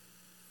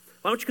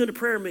 Why don't you come to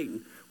prayer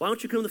meeting? Why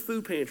don't you come to the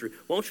food pantry?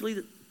 Why don't you lead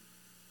it?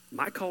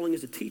 My calling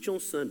is to teach on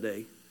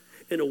Sunday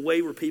in a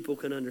way where people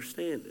can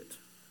understand it.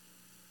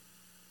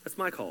 That's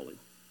my calling.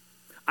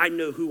 I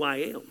know who I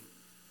am.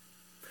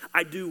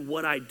 I do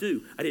what I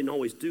do. I didn't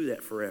always do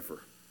that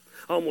forever.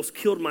 I almost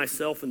killed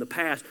myself in the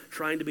past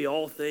trying to be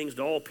all things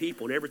to all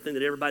people and everything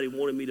that everybody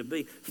wanted me to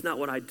be. It's not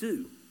what I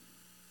do.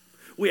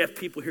 We have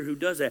people here who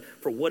does that.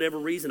 For whatever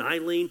reason,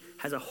 Eileen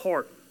has a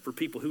heart for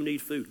people who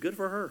need food. Good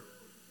for her.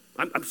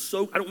 I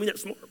don't mean that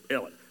smart,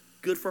 Ellen.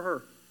 Good for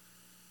her.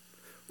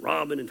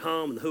 Robin and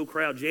Tom and the whole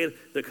crowd, Jan,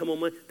 that come on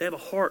Monday, they have a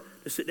heart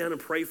to sit down and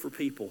pray for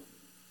people.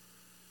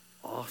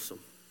 Awesome.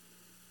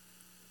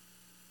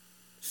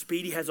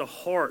 Speedy has a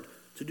heart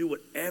to do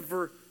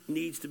whatever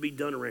needs to be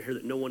done around here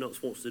that no one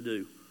else wants to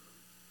do.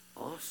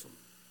 Awesome.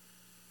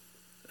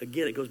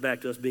 Again, it goes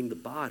back to us being the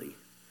body.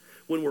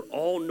 When we're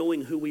all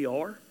knowing who we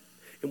are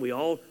and we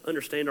all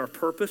understand our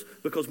purpose,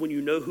 because when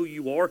you know who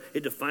you are,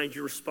 it defines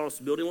your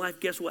responsibility in life.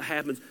 Guess what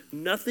happens?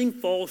 Nothing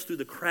falls through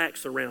the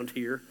cracks around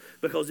here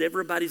because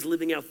everybody's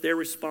living out their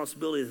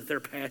responsibility that they're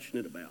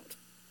passionate about.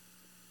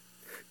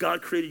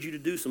 God created you to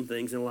do some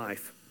things in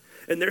life.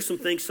 And there's some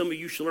things some of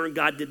you should learn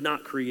God did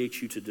not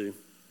create you to do.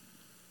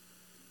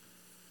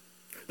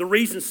 The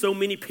reason so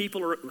many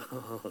people are,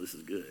 oh, this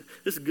is good.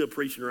 This is good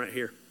preaching right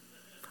here.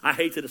 I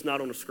hate that it's not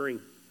on the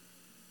screen.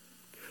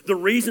 The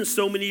reason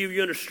so many of you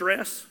are under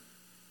stress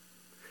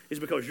is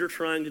because you're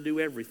trying to do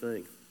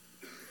everything.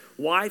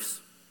 Wives,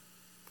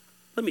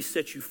 let me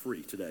set you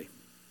free today.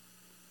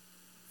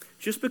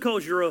 Just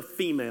because you're a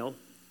female,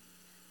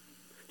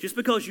 just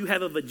because you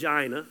have a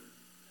vagina,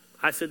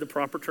 I said the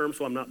proper term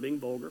so I'm not being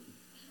vulgar,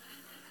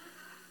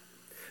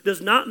 does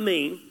not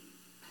mean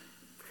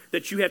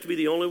that you have to be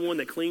the only one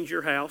that cleans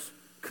your house,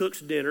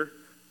 cooks dinner,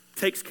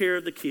 takes care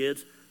of the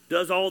kids,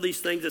 does all these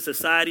things that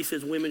society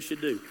says women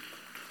should do.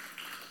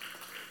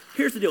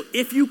 Here's the deal.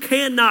 If you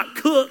cannot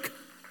cook,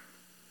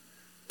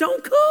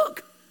 don't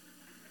cook.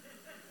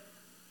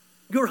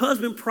 Your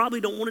husband probably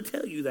don't want to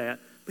tell you that,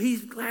 but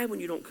he's glad when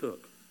you don't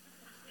cook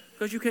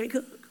because you can't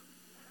cook.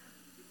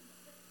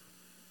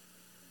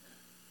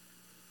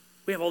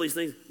 We have all these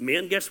things.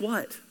 Men, guess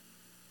what?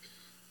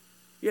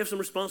 You have some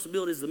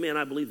responsibilities as a man.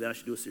 I believe that. I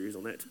should do a series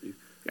on that too.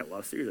 I got a lot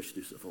of series I should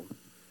do stuff on.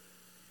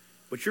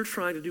 But you're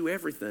trying to do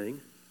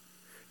everything.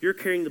 You're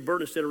carrying the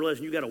burden instead of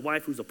realizing you got a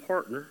wife who's a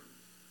partner.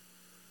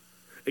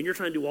 And you're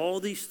trying to do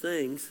all these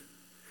things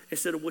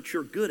instead of what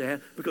you're good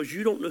at because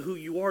you don't know who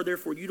you are,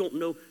 therefore you don't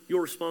know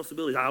your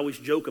responsibilities. I always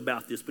joke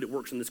about this, but it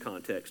works in this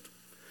context.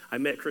 I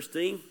met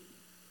Christine.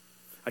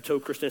 I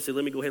told Christine, I said,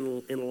 let me go ahead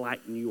and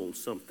enlighten you on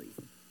something.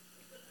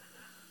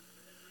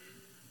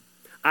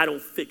 I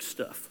don't fix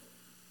stuff.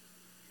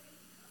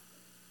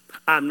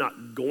 I'm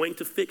not going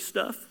to fix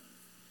stuff.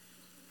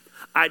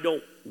 I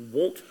don't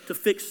want to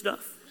fix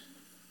stuff.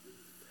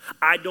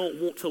 I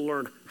don't want to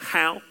learn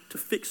how to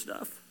fix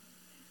stuff.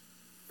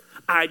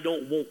 I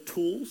don't want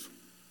tools.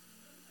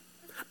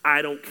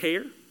 I don't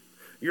care.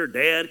 Your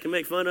dad can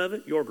make fun of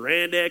it. Your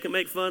granddad can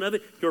make fun of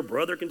it. Your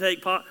brother can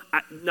take pot.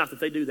 Not that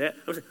they do that.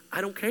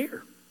 I don't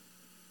care.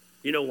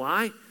 You know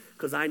why?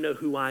 Because I know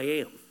who I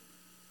am.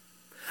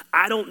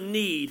 I don't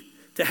need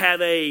to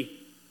have a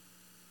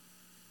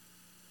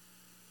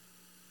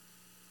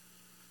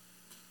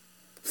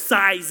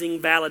sizing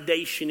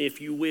validation,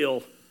 if you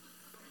will,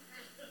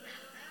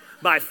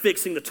 by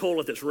fixing the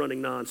toilet that's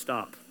running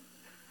nonstop.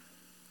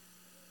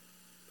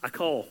 I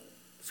call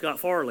Scott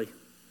Farley,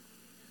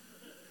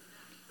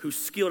 who's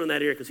skilled in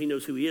that area because he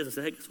knows who he is, and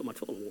say, hey, guess what? My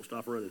toilet won't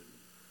stop running.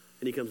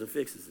 And he comes and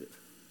fixes it.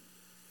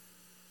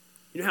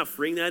 You know how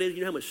freeing that is?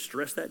 You know how much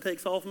stress that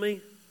takes off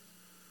me?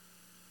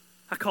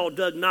 I called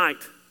Doug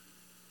Knight,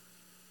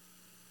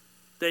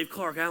 Dave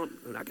Clark, Allen,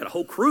 and I got a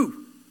whole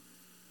crew.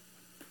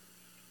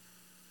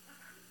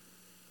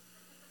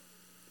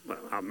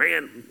 Oh,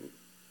 man,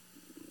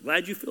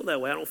 glad you feel that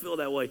way. I don't feel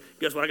that way.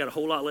 Guess what? I got a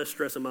whole lot less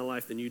stress in my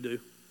life than you do.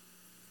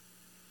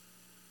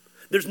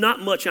 There's not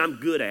much I'm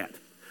good at.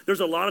 There's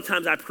a lot of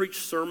times I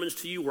preach sermons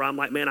to you where I'm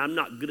like, man, I'm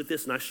not good at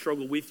this and I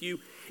struggle with you.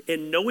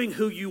 And knowing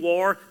who you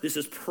are, this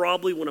is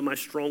probably one of my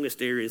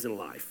strongest areas in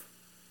life.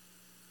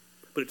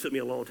 But it took me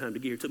a long time to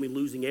get here. It took me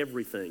losing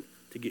everything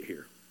to get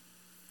here.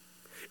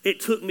 It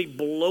took me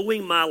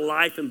blowing my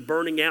life and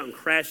burning out and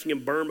crashing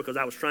and burn because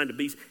I was trying to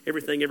be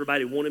everything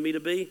everybody wanted me to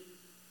be.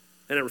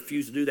 And I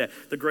refused to do that.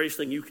 The greatest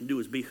thing you can do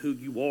is be who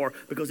you are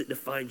because it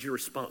defines your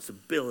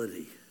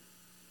responsibility.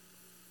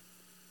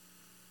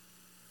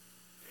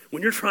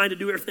 When you're trying to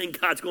do everything,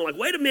 God's going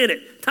like, wait a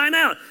minute, time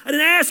out. I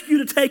didn't ask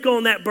you to take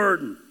on that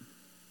burden.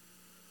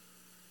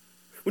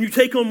 When you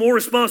take on more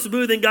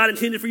responsibility than God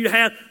intended for you to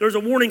have, there's a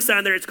warning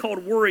sign there. It's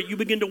called worry. You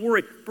begin to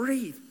worry.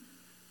 Breathe.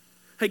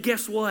 Hey,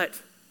 guess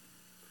what?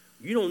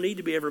 You don't need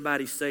to be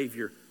everybody's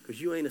savior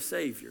because you ain't a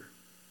savior.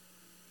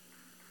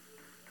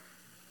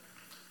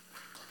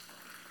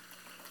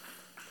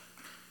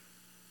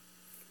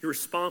 You're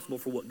responsible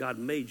for what God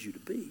made you to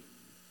be.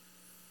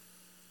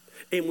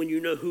 And when you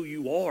know who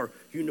you are,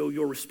 you know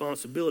your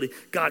responsibility.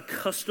 God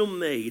custom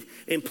made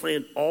and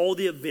planned all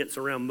the events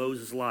around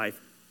Moses' life.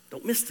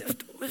 Don't miss this,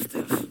 don't miss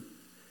this.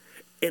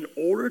 In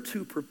order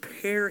to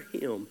prepare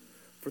him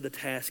for the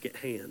task at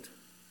hand.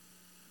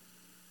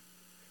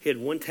 He had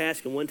one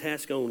task and one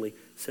task only,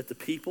 set the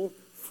people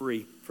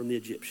free from the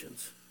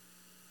Egyptians.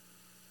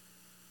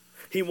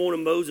 He wanted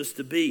Moses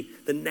to be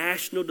the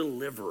national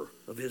deliverer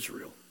of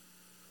Israel.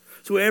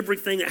 So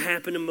everything that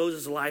happened in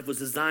Moses' life was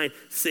designed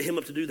to set him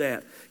up to do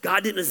that.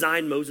 God didn't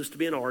design Moses to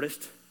be an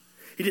artist.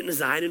 He didn't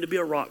design him to be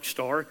a rock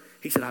star.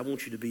 He said, I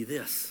want you to be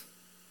this.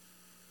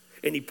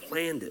 And he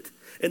planned it.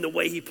 And the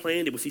way he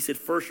planned it was he said,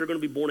 first you're going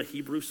to be born a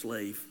Hebrew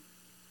slave.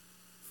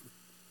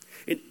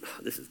 And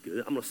this is good.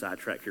 I'm going to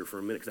sidetrack here for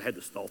a minute because I had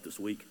this thought this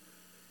week.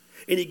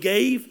 And he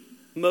gave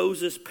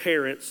Moses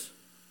parents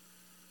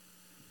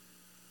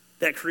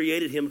that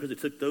created him because it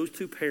took those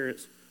two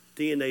parents'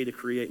 DNA to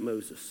create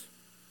Moses.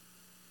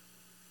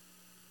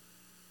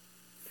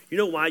 You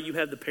know why you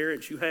have the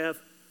parents you have?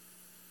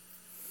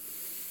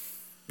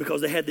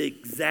 Because they had the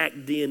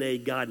exact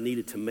DNA God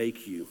needed to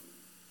make you.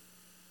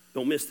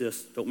 Don't miss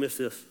this. Don't miss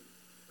this.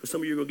 Because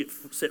some of you are going to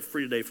get set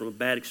free today from a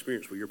bad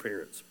experience with your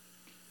parents.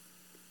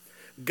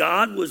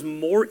 God was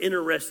more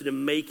interested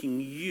in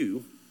making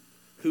you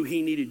who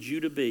he needed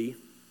you to be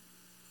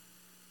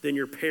than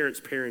your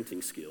parents'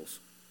 parenting skills.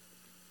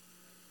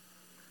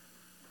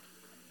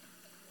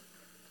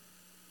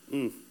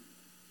 You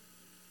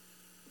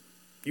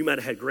might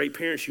have had great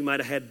parents. You might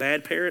have had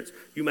bad parents.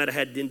 You might have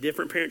had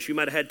indifferent parents. You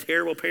might have had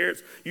terrible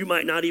parents. You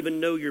might not even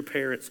know your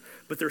parents,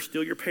 but they're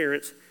still your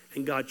parents,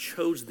 and God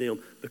chose them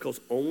because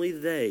only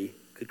they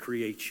could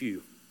create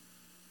you.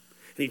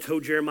 And he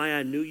told Jeremiah,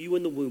 I knew you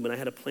in the womb, and I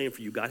had a plan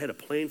for you. God had a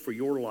plan for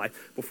your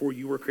life before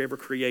you were ever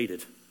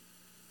created.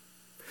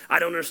 I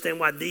don't understand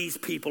why these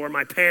people are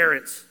my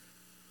parents,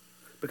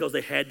 because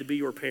they had to be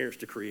your parents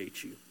to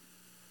create you.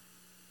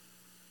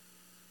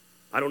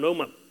 I don't know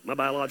my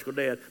biological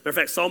dad. Matter of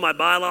fact, saw my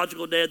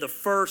biological dad the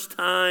first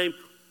time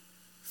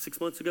 6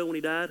 months ago when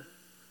he died,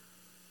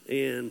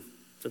 and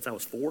since I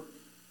was 4.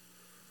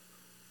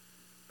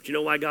 But you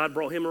know why God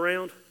brought him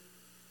around?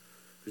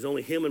 Because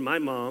only him and my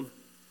mom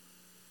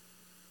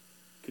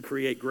could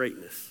create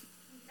greatness.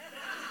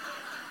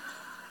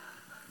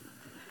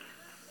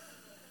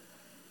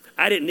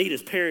 I didn't need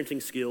his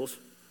parenting skills,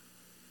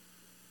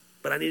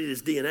 but I needed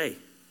his DNA.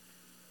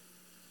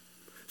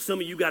 Some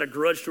of you got a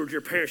grudge towards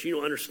your parents. You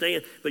don't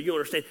understand, but you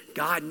understand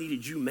God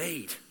needed you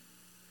made.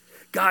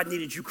 God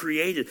needed you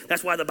created.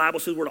 That's why the Bible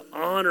says we're to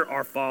honor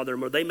our father.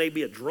 They may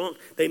be a drunk,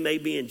 they may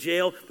be in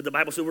jail, but the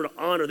Bible says we're to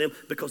honor them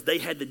because they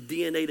had the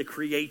DNA to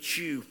create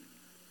you.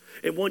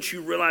 And once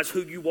you realize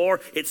who you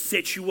are, it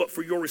sets you up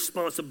for your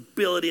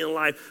responsibility in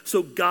life.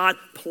 So God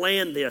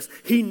planned this.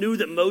 He knew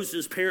that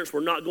Moses' parents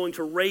were not going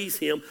to raise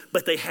him,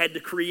 but they had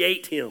to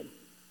create him.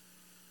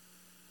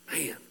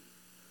 Man.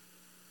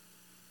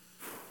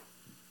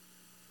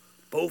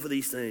 Both of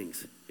these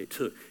things it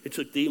took. It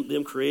took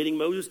them creating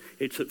Moses.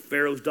 It took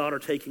Pharaoh's daughter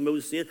taking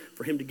Moses in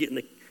for him to get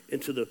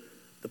into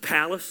the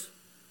palace.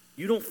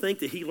 You don't think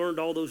that he learned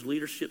all those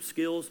leadership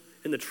skills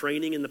in the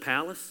training in the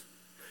palace?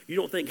 You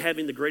don't think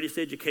having the greatest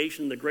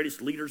education, the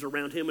greatest leaders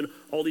around him and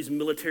all these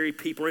military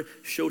people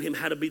showed him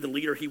how to be the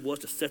leader he was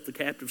to set the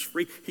captives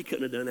free? He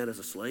couldn't have done that as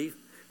a slave.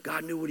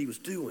 God knew what he was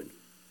doing.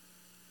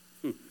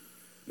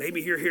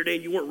 Maybe you're here today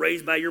and you weren't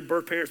raised by your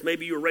birth parents.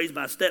 Maybe you were raised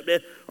by a stepdad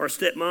or a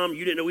stepmom.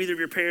 You didn't know either of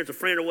your parents, a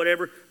friend or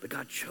whatever, but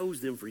God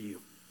chose them for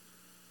you.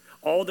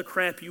 All the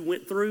crap you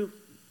went through,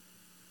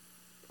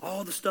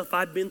 all the stuff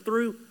I've been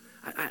through,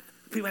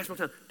 people ask me all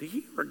the time, do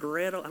you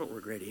regret it? I don't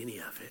regret any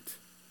of it.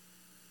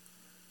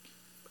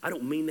 I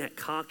don't mean that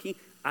cocky.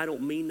 I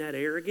don't mean that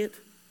arrogant.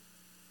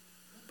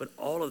 But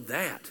all of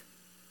that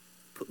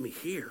put me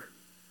here.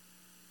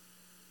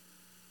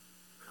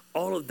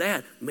 All of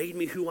that made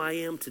me who I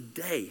am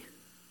today.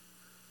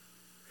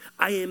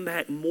 I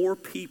impact more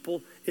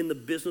people in the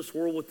business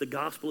world with the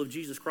gospel of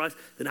Jesus Christ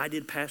than I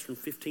did pastoring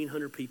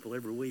 1,500 people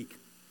every week.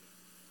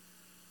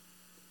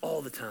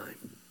 All the time.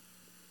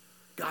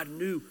 God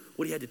knew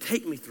what he had to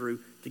take me through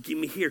to get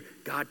me here.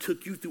 God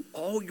took you through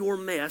all your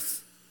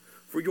mess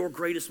for your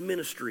greatest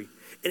ministry.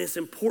 And it's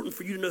important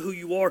for you to know who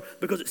you are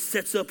because it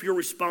sets up your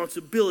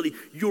responsibility.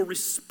 You're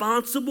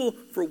responsible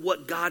for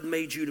what God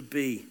made you to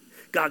be.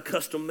 God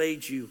custom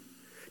made you.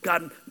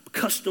 God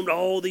customed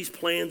all these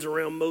plans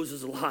around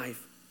Moses'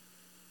 life.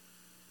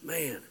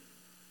 Man,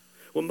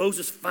 when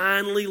Moses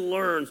finally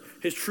learns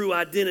his true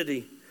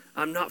identity,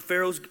 I'm not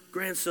Pharaoh's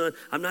grandson,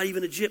 I'm not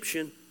even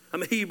Egyptian,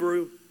 I'm a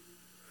Hebrew.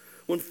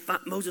 When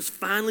Moses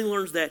finally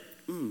learns that,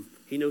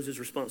 he knows his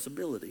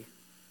responsibility.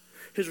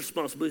 His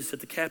responsibility is to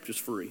set the captives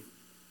free.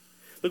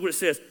 Look what it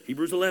says,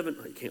 Hebrews 11.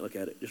 Oh, you can't look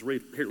at it, just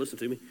read, here, listen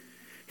to me.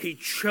 He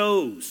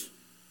chose,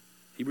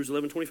 Hebrews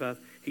 11:25,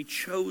 he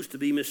chose to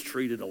be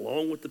mistreated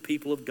along with the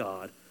people of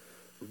God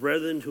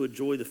rather than to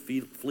enjoy the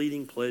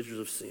fleeting pleasures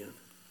of sin.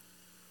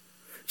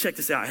 Check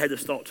this out. I had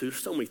this thought too.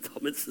 There's so many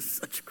thoughts. This is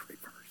such a great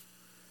verse.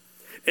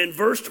 In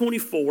verse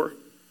 24,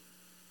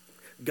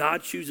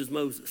 God chooses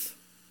Moses.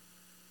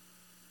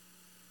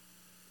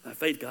 By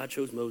faith, God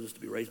chose Moses to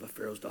be raised by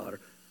Pharaoh's daughter.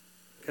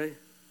 Okay?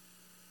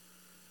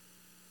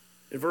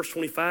 In verse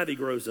 25, he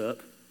grows up,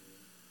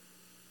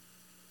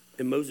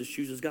 and Moses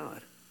chooses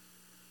God.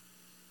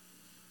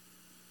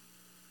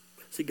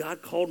 See,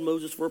 God called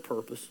Moses for a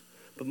purpose,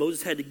 but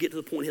Moses had to get to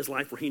the point in his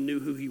life where he knew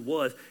who he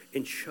was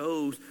and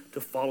chose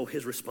to follow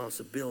his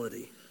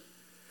responsibility.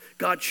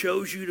 God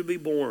chose you to be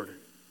born.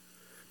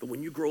 But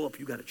when you grow up,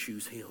 you got to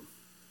choose him.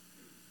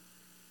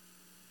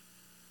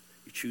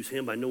 You choose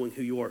him by knowing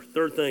who you are.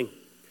 Third thing,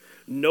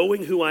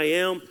 knowing who I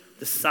am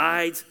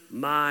decides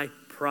my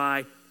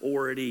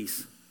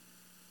priorities.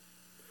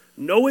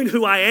 Knowing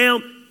who I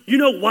am, you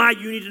know why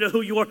you need to know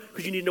who you are?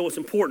 Because you need to know what's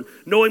important.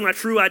 Knowing my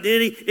true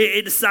identity,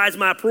 it decides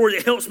my priority.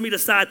 It helps me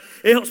decide.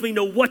 It helps me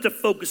know what to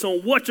focus on,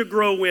 what to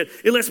grow in.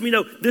 It lets me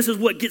know this is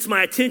what gets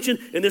my attention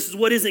and this is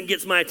what isn't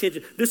gets my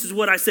attention. This is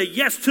what I say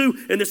yes to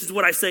and this is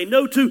what I say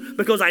no to,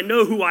 because I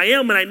know who I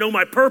am and I know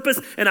my purpose,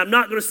 and I'm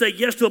not going to say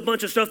yes to a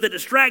bunch of stuff that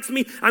distracts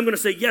me. I'm going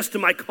to say yes to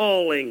my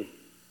calling.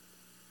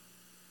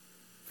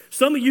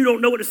 Some of you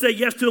don't know what to say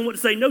yes to and what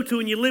to say no to,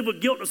 and you live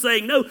with guilt of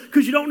saying no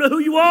because you don't know who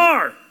you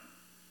are.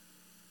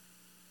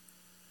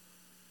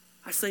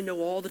 I say no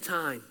all the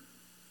time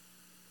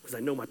because I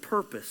know my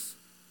purpose,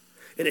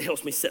 and it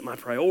helps me set my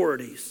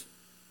priorities.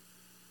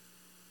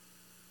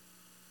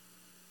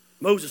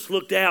 Moses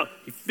looked out,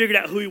 he figured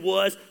out who he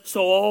was,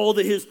 saw all of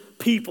his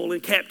people in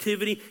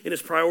captivity, and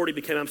his priority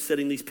became, I'm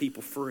setting these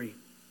people free.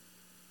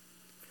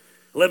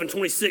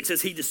 11:26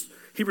 says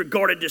he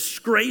regarded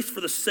disgrace for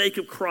the sake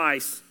of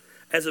Christ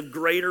as of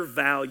greater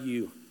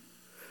value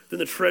than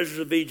the treasures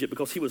of Egypt,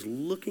 because he was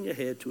looking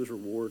ahead to his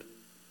reward.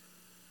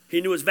 He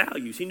knew his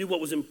values. He knew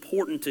what was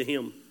important to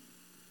him.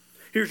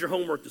 Here's your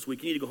homework this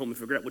week. You need to go home and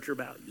figure out what your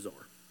values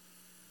are.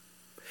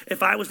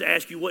 If I was to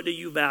ask you, what do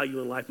you value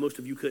in life? Most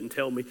of you couldn't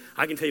tell me.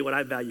 I can tell you what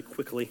I value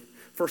quickly.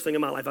 First thing in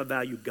my life, I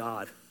value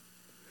God.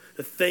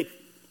 The thing,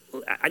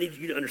 I need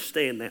you to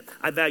understand that.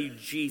 I value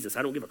Jesus.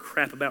 I don't give a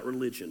crap about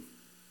religion.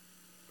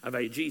 I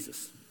value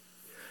Jesus.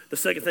 The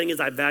second thing is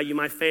I value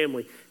my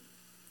family.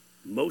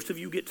 Most of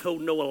you get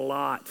told no a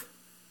lot.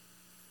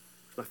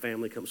 My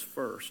family comes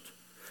first.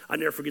 I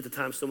never forget the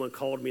time someone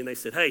called me and they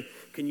said, hey,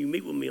 can you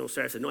meet with me on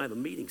Saturday? I said, no, I have a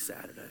meeting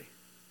Saturday.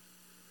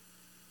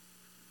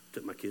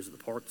 Took my kids to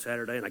the park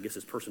Saturday, and I guess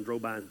this person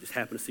drove by and just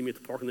happened to see me at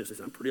the park, and they said,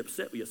 I'm pretty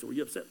upset with you. I said, what are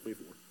you upset with me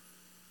for?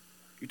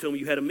 You told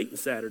me you had a meeting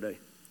Saturday.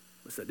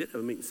 I said, I did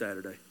have a meeting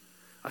Saturday.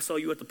 I saw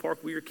you at the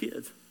park with your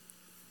kids.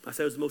 I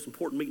said, it was the most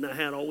important meeting I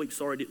had all week.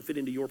 Sorry it didn't fit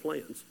into your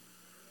plans.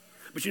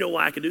 But you know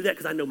why I can do that?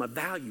 Because I know my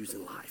values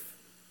in life.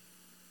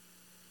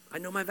 I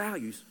know my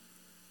values.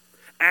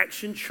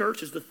 Action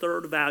Church is the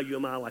third value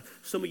in my life.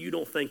 Some of you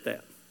don't think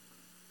that.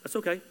 That's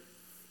okay.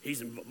 He's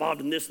involved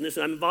in this and this,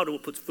 and I'm involved in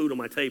what puts food on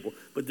my table,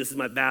 but this is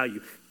my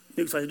value.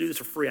 Because I do this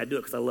for free. I do it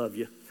because I love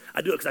you.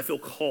 I do it because I feel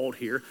called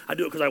here. I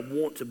do it because I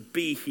want to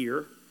be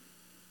here.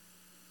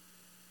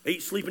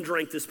 Eat, sleep, and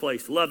drink this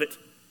place. Love it.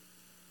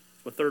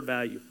 It's my third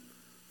value.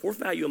 Fourth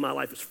value in my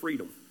life is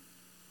freedom.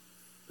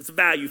 It's a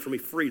value for me,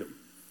 freedom.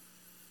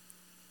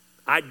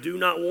 I do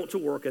not want to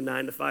work a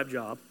 9-to-5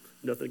 job.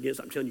 Nothing against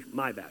it. I'm telling you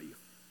my value.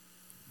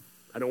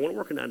 I don't want to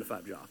work a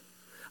 9-to-5 job.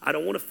 I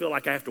don't want to feel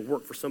like I have to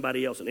work for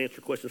somebody else and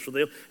answer questions for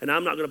them, and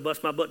I'm not going to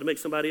bust my butt to make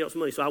somebody else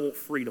money, so I want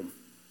freedom.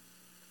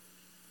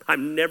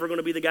 I'm never going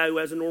to be the guy who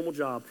has a normal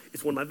job.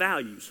 It's one of my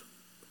values.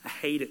 I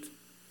hate it.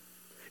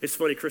 It's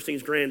funny,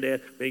 Christine's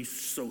granddad, man, he's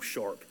so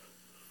sharp.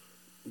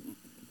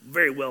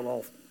 Very well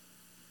off.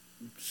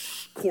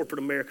 Corporate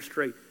America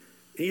straight.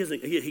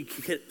 He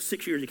can't,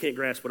 6 years he can't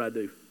grasp what I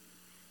do.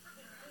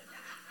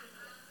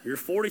 You're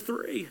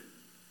 43.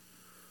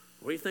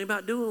 What do you think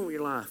about doing with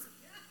your life?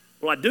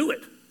 Well, I do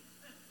it.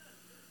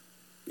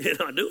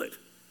 I do it.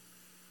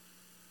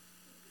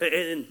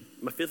 And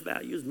my fifth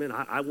value is, man,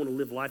 I want to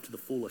live life to the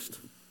fullest.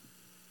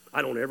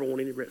 I don't ever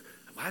want any rest.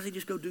 Why does he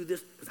just go do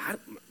this? Because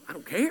I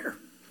don't care.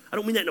 I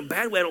don't mean that in a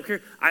bad way. I don't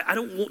care. I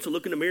don't want to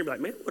look in the mirror and be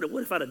like, man,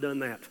 what if I'd have done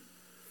that?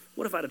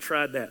 What if I'd have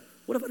tried that?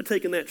 What if I'd have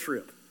taken that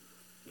trip?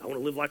 I want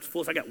to live life to the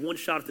fullest. I got one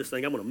shot at this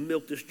thing. I'm going to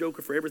milk this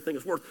joker for everything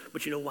it's worth.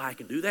 But you know why I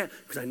can do that?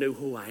 Because I know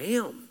who I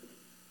am.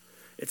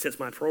 It sets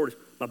my priorities.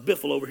 My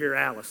biffle over here,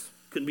 Alice,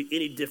 couldn't be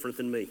any different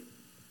than me.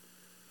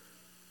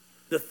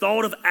 The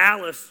thought of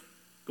Alice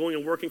going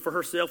and working for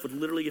herself would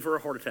literally give her a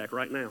heart attack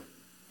right now.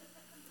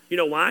 You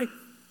know why?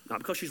 Not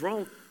because she's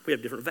wrong. We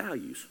have different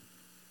values.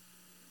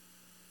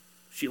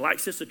 She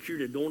likes the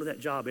security of going to that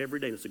job every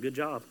day, and it's a good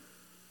job.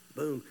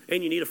 Boom.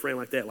 And you need a friend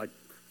like that, like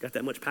got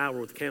that much power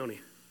with the county.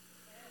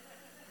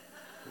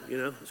 You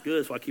know, it's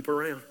good, so I keep her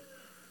around.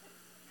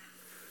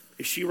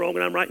 Is she wrong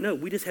and I'm right? No,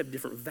 we just have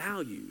different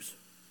values.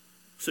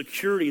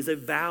 Security is a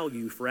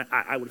value for,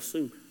 I would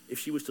assume, if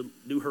she was to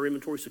do her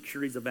inventory,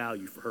 security is a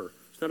value for her.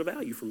 It's not a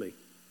value for me.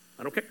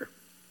 I don't care.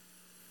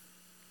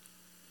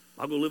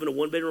 I'll go live in a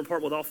one-bedroom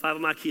apartment with all 5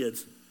 of my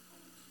kids.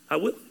 I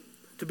will,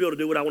 to be able to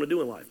do what I want to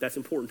do in life. That's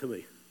important to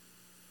me.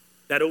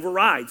 That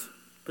overrides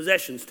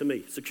possessions to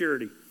me,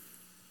 security.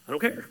 I don't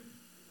care.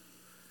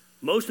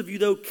 Most of you,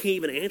 though, can't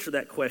even answer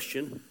that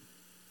question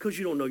because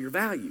you don't know your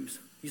values.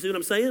 You see what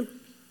I'm saying?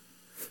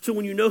 So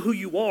when you know who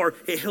you are,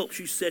 it helps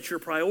you set your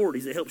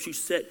priorities. It helps you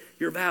set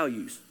your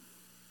values.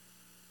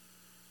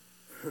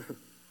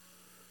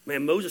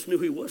 Man, Moses knew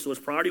who he was, so his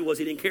priority was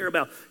he didn't care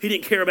about.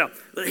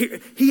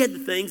 He had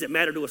the things that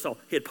mattered to us all.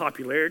 He had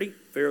popularity,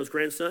 Pharaoh's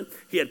grandson.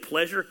 He had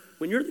pleasure.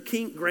 When you're the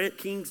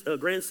king's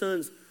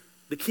grandson,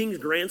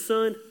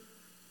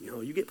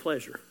 you get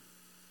pleasure.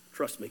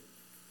 Trust me.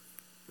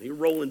 He was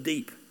rolling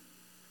deep.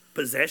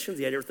 Possessions,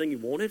 he had everything he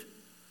wanted.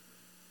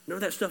 None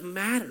of that stuff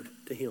mattered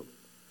to him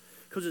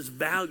because his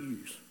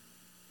values.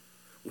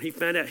 When he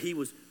found out he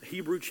was a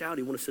Hebrew child,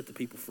 he wanted to set the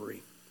people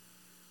free.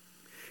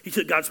 He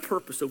took God's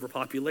purpose over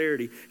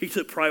popularity. He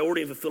took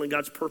priority in fulfilling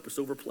God's purpose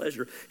over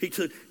pleasure. He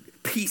took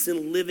peace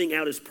in living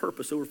out his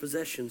purpose over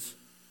possessions.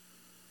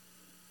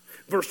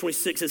 Verse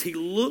 26 says, he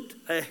looked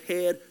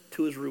ahead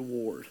to his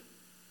reward.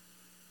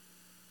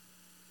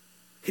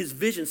 His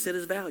vision set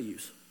his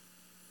values.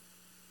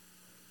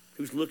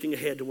 He was looking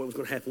ahead to what was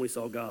going to happen when he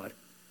saw God.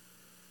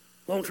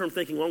 Long-term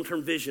thinking,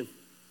 long-term vision.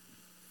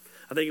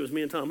 I think it was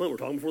me and Tom Munn were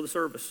talking before the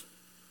service.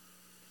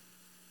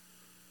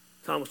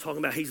 Tom was talking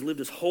about he's lived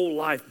his whole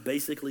life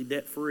basically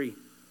debt-free.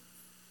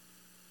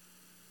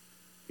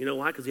 You know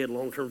why? Because he had a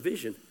long-term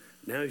vision.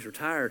 Now he's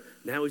retired.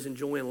 Now he's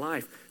enjoying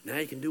life. Now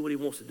he can do what he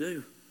wants to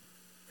do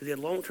because he had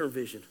long-term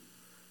vision.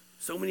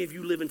 So many of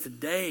you living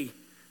today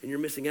and you're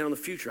missing out on the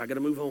future. I got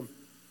to move on.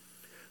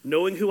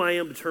 Knowing who I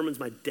am determines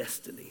my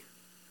destiny.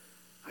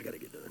 I got to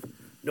get done.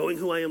 Knowing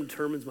who I am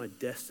determines my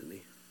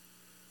destiny.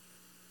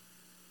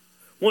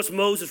 Once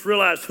Moses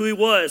realized who he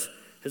was,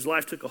 his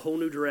life took a whole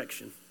new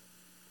direction.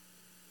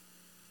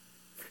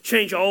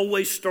 Change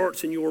always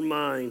starts in your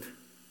mind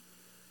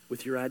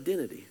with your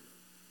identity.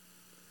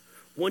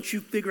 Once you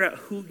figure out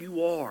who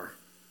you are,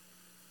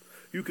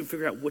 you can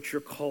figure out what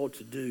you're called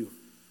to do.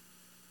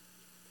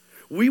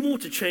 We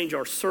want to change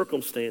our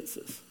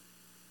circumstances,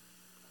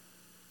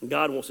 and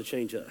God wants to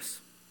change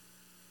us.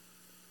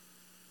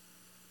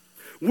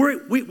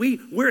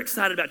 We're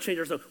excited about changing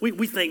ourselves.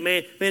 We think,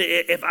 man,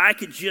 if I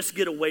could just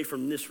get away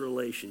from this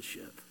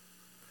relationship,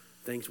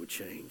 things would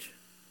change.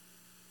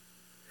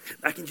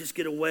 If I can just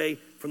get away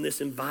from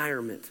this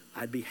environment,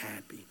 I'd be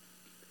happy.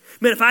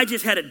 Man, if I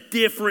just had a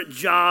different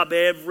job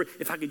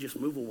if I could just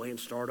move away and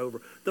start over.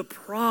 The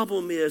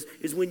problem is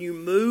when you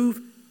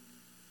move,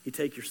 you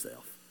take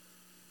yourself.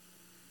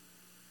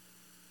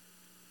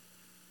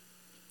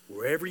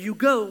 Wherever you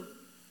go,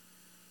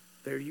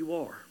 there you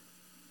are.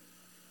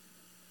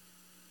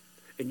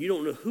 And you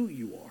don't know who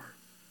you are.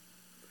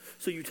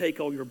 So you take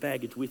all your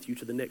baggage with you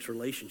to the next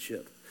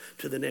relationship,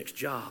 to the next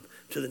job,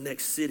 to the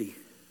next city.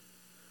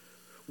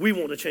 We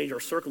want to change our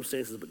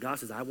circumstances, but God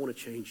says, I want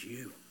to change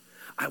you.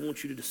 I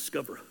want you to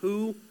discover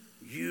who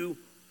you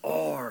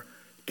are.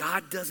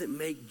 God doesn't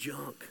make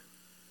junk.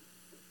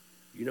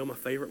 You know my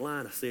favorite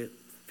line? I say it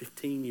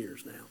 15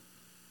 years now.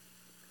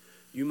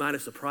 You might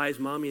have surprised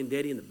mommy and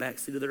daddy in the back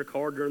seat of their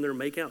car during their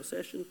makeout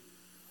session.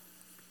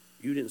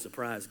 You didn't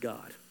surprise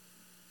God.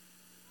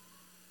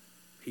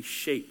 He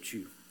shaped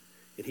you,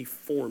 and he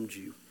formed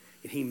you,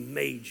 and he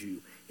made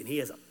you, and he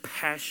has a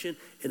passion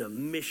and a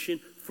mission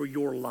for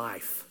your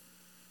life.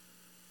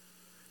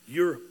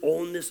 You're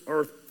on this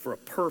earth for a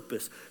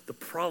purpose. The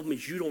problem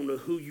is you don't know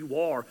who you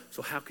are,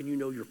 so how can you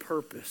know your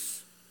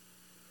purpose?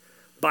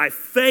 By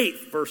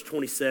faith, verse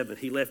 27,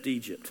 he left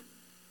Egypt,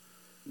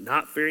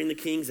 not fearing the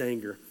king's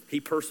anger. He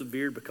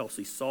persevered because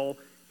he saw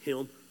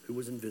him who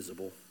was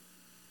invisible.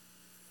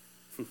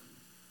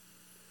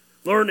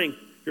 Learning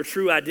your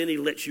true identity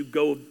lets you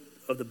go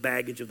of the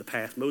baggage of the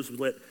past. Moses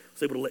was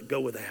able to let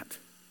go of that.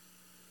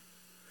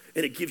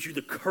 And it gives you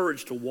the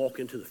courage to walk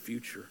into the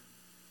future.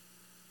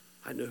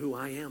 I know who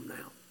I am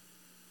now.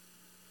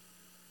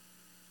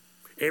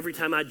 Every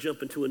time I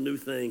jump into a new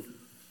thing,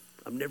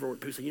 I'm never,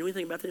 people say, you know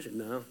anything about this?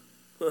 No,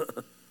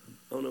 I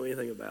don't know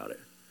anything about it.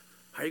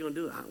 How are you going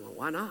to do it? Well,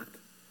 why not?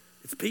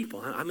 It's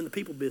people. I'm in the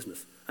people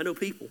business. I know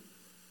people.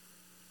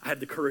 I have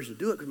the courage to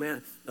do it because,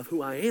 man, of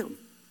who I am.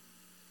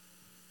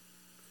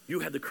 You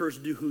have the courage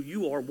to do who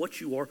you are,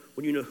 what you are,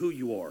 when you know who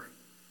you are.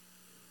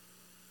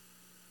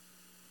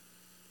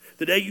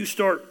 The day you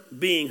start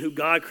being who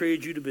God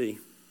created you to be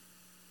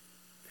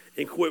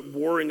and quit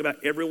worrying about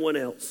everyone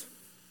else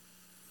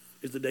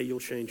is the day you'll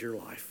change your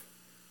life.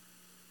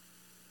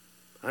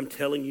 I'm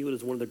telling you, it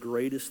is one of the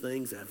greatest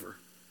things ever.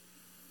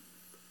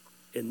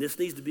 And this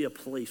needs to be a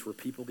place where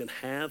people can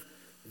have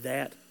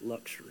that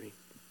luxury.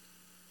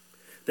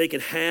 They can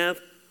have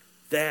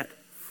that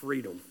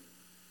freedom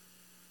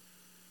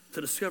to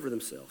discover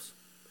themselves.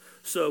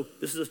 So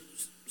this is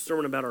a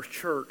sermon about our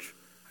church.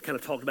 I kind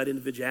of talked about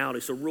individuality.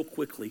 So real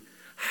quickly,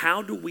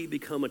 how do we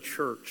become a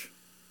church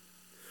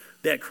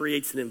that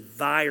creates an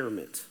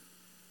environment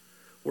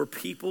where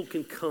people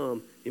can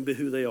come and be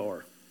who they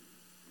are?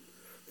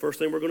 First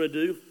thing we're going to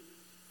do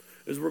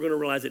is we're going to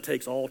realize it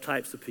takes all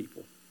types of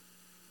people.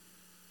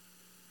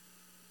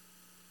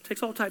 It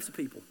takes all types of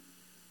people.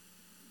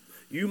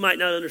 You might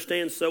not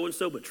understand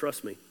so-and-so, but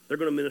trust me, they're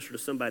going to minister to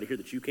somebody here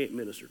that you can't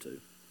minister to.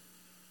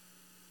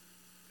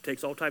 It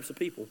takes all types of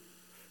people.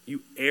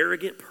 You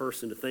arrogant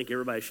person to think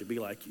everybody should be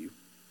like you.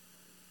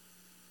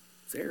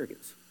 It's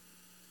arrogance.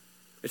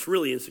 It's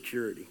really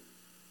insecurity.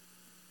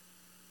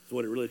 It's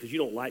what it really is, because you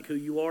don't like who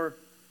you are.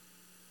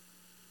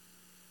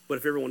 But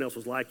if everyone else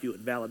was like you, it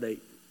would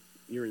validate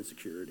your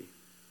insecurity.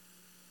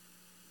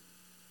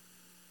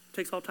 It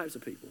takes all types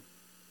of people.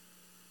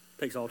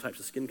 It takes all types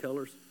of skin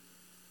colors,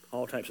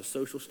 all types of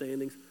social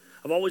standings.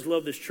 I've always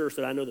loved this church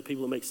that I know that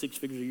people that make 6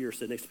 figures a year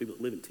sit next to people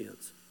that live in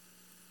tents.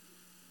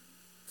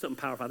 something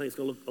powerful. I think it's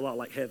going to look a lot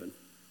like heaven.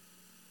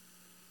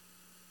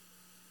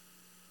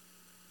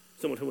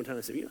 Someone told me one time,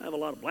 they said, I have a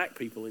lot of black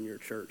people in your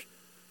church.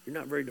 You're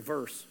not very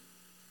diverse.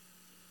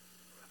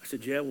 I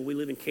said, yeah, well, we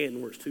live in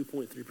Canton where it's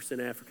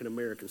 2.3% African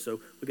American. So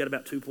we got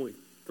about 2.3%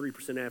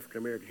 African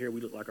American here. We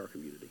look like our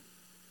community.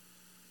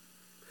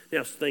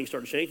 Now, things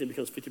start to change and it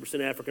becomes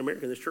 50% African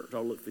American. This church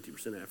ought to look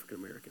 50% African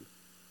American.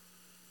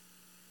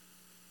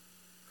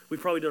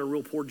 We've probably done a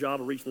real poor job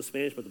of reaching the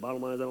Spanish, but the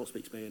bottom line is I don't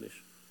speak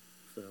Spanish.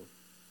 So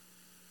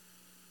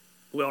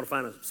we ought to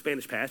find a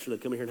Spanish pastor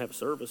that come in here and have a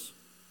service.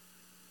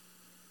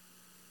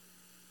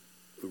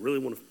 If we really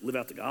want to live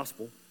out the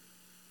gospel.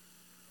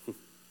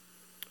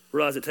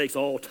 Realize it takes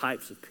all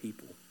types of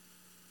people.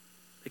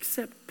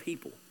 Except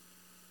people.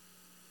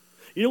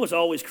 You know what's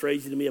always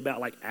crazy to me about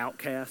like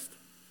outcast?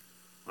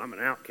 I'm an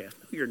outcast.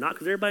 No, you're not,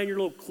 because everybody in your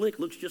little clique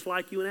looks just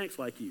like you and acts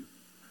like you.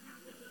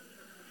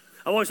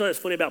 I always thought it's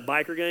funny about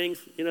biker gangs.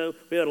 We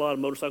had a lot of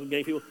motorcycle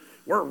gang people.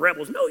 We're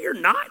rebels. No, you're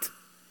not.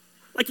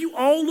 Like you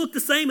all look the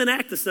same and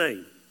act the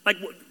same. Like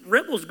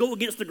rebels go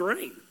against the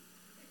grain.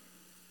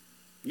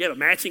 You have a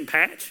matching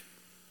patch.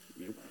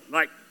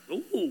 Like,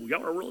 ooh,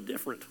 y'all are real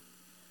different.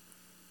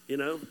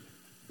 Never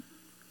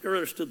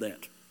understood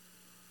that.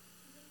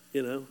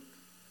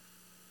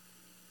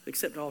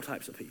 Accept all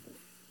types of people.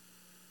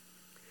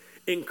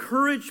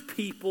 Encourage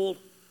people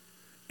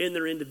in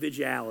their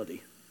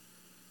individuality.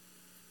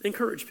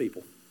 Encourage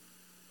people.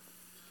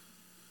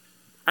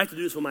 I have to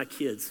do this with my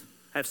kids.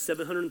 I have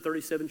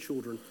 737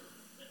 children.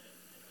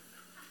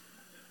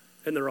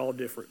 And they're all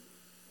different.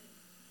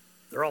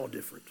 They're all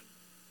different.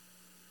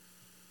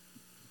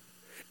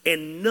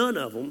 And none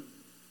of them,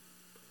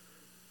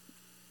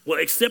 well,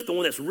 except the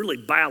one that's really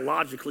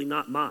biologically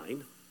not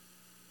mine,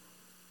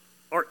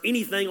 are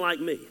anything like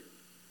me.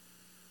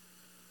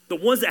 The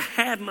ones that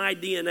have my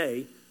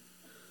DNA,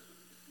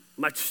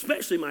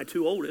 especially my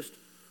two oldest,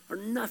 are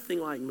nothing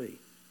like me.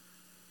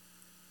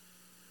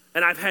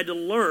 And I've had to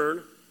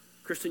learn,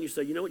 Kristen, you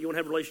say, you know what, you want to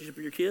have a relationship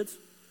with your kids?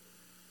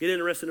 Get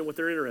interested in what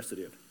they're interested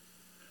in.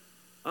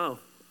 Oh,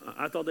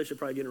 I thought they should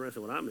probably get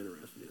interested in what I'm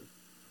interested in.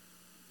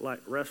 Like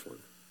wrestling,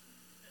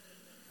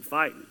 and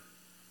fighting,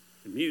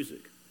 and music.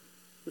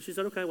 So she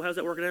said, okay, well, how's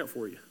that working out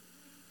for you?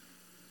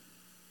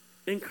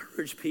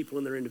 Encourage people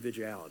in their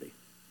individuality.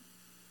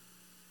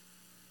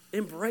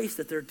 Embrace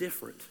that they're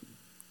different.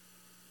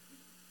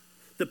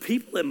 The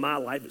people in my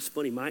life, it's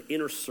funny, my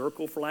inner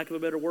circle, for lack of a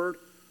better word,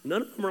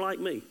 none of them are like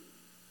me.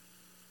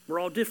 We're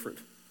all different.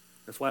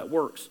 That's why it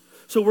works.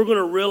 So we're going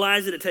to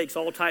realize that it takes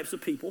all types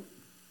of people.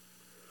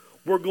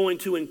 We're going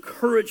to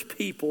encourage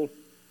people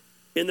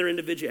in their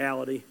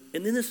individuality.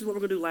 And then this is what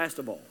we're going to do last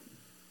of all.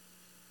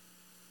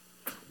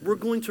 We're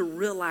going to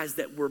realize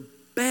that we're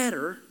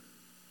better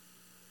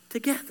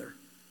together.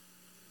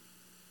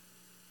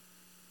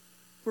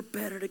 We're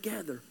better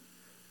together.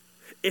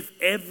 If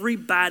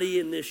everybody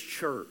in this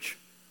church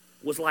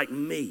was like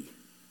me,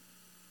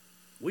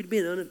 we'd be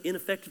an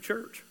ineffective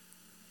church.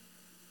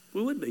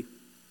 We would be.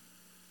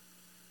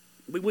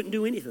 We wouldn't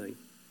do anything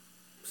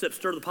except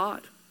stir the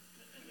pot.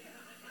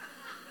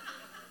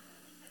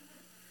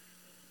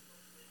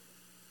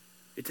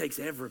 It takes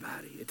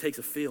everybody. It takes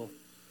a Phil.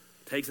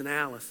 It takes an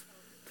Alice.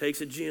 It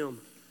takes a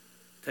Jim.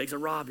 It takes a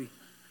Robbie.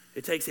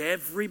 It takes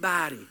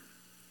everybody.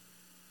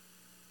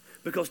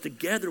 Because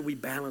together we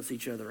balance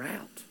each other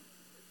out.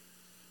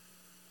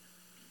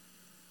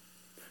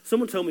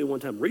 Someone told me one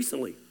time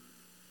recently,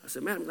 I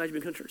said, man, I'm glad you've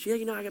been coming to church. Yeah,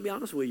 I got to be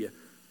honest with you.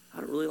 I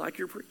don't really like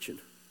your preaching.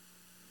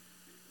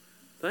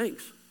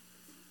 Thanks.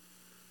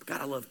 But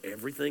God, I love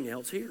everything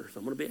else here, so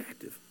I'm going to be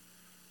active.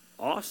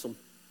 Awesome.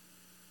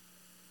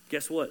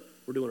 Guess what?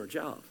 We're doing our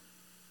job.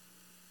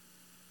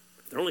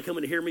 If they're only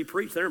coming to hear me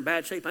preach, they're in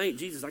bad shape. I ain't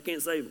Jesus. I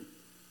can't save them.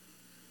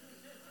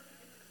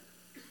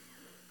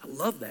 I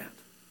love that.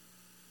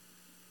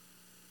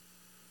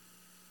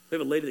 We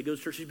have a lady that goes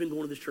to church. She's been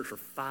going to this church for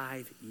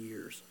 5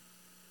 years.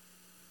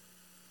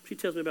 She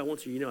tells me about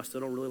once a year, I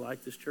still don't really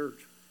like this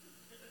church.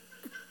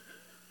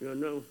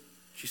 No.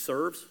 She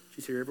serves.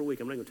 She's here every week.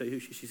 I'm not going to tell you who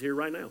she's here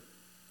right now.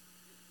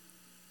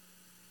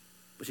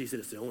 But she said,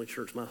 it's the only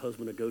church my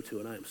husband would go to,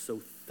 and I am so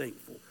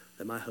thankful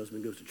that my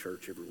husband goes to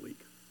church every week.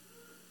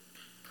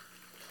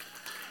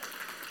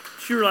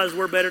 She realizes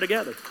we're better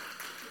together.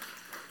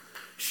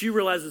 She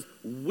realizes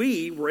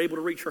we were able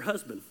to reach her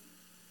husband.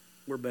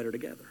 We're better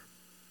together.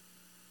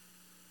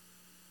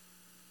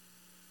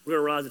 We're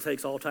going to realize it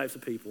takes all types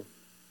of people.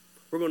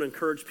 We're going to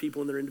encourage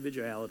people in their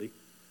individuality.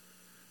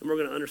 And we're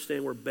going to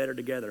understand we're better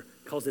together.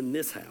 Because in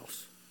this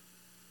house,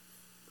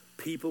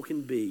 people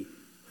can be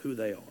who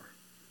they are.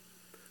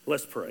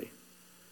 Let's pray.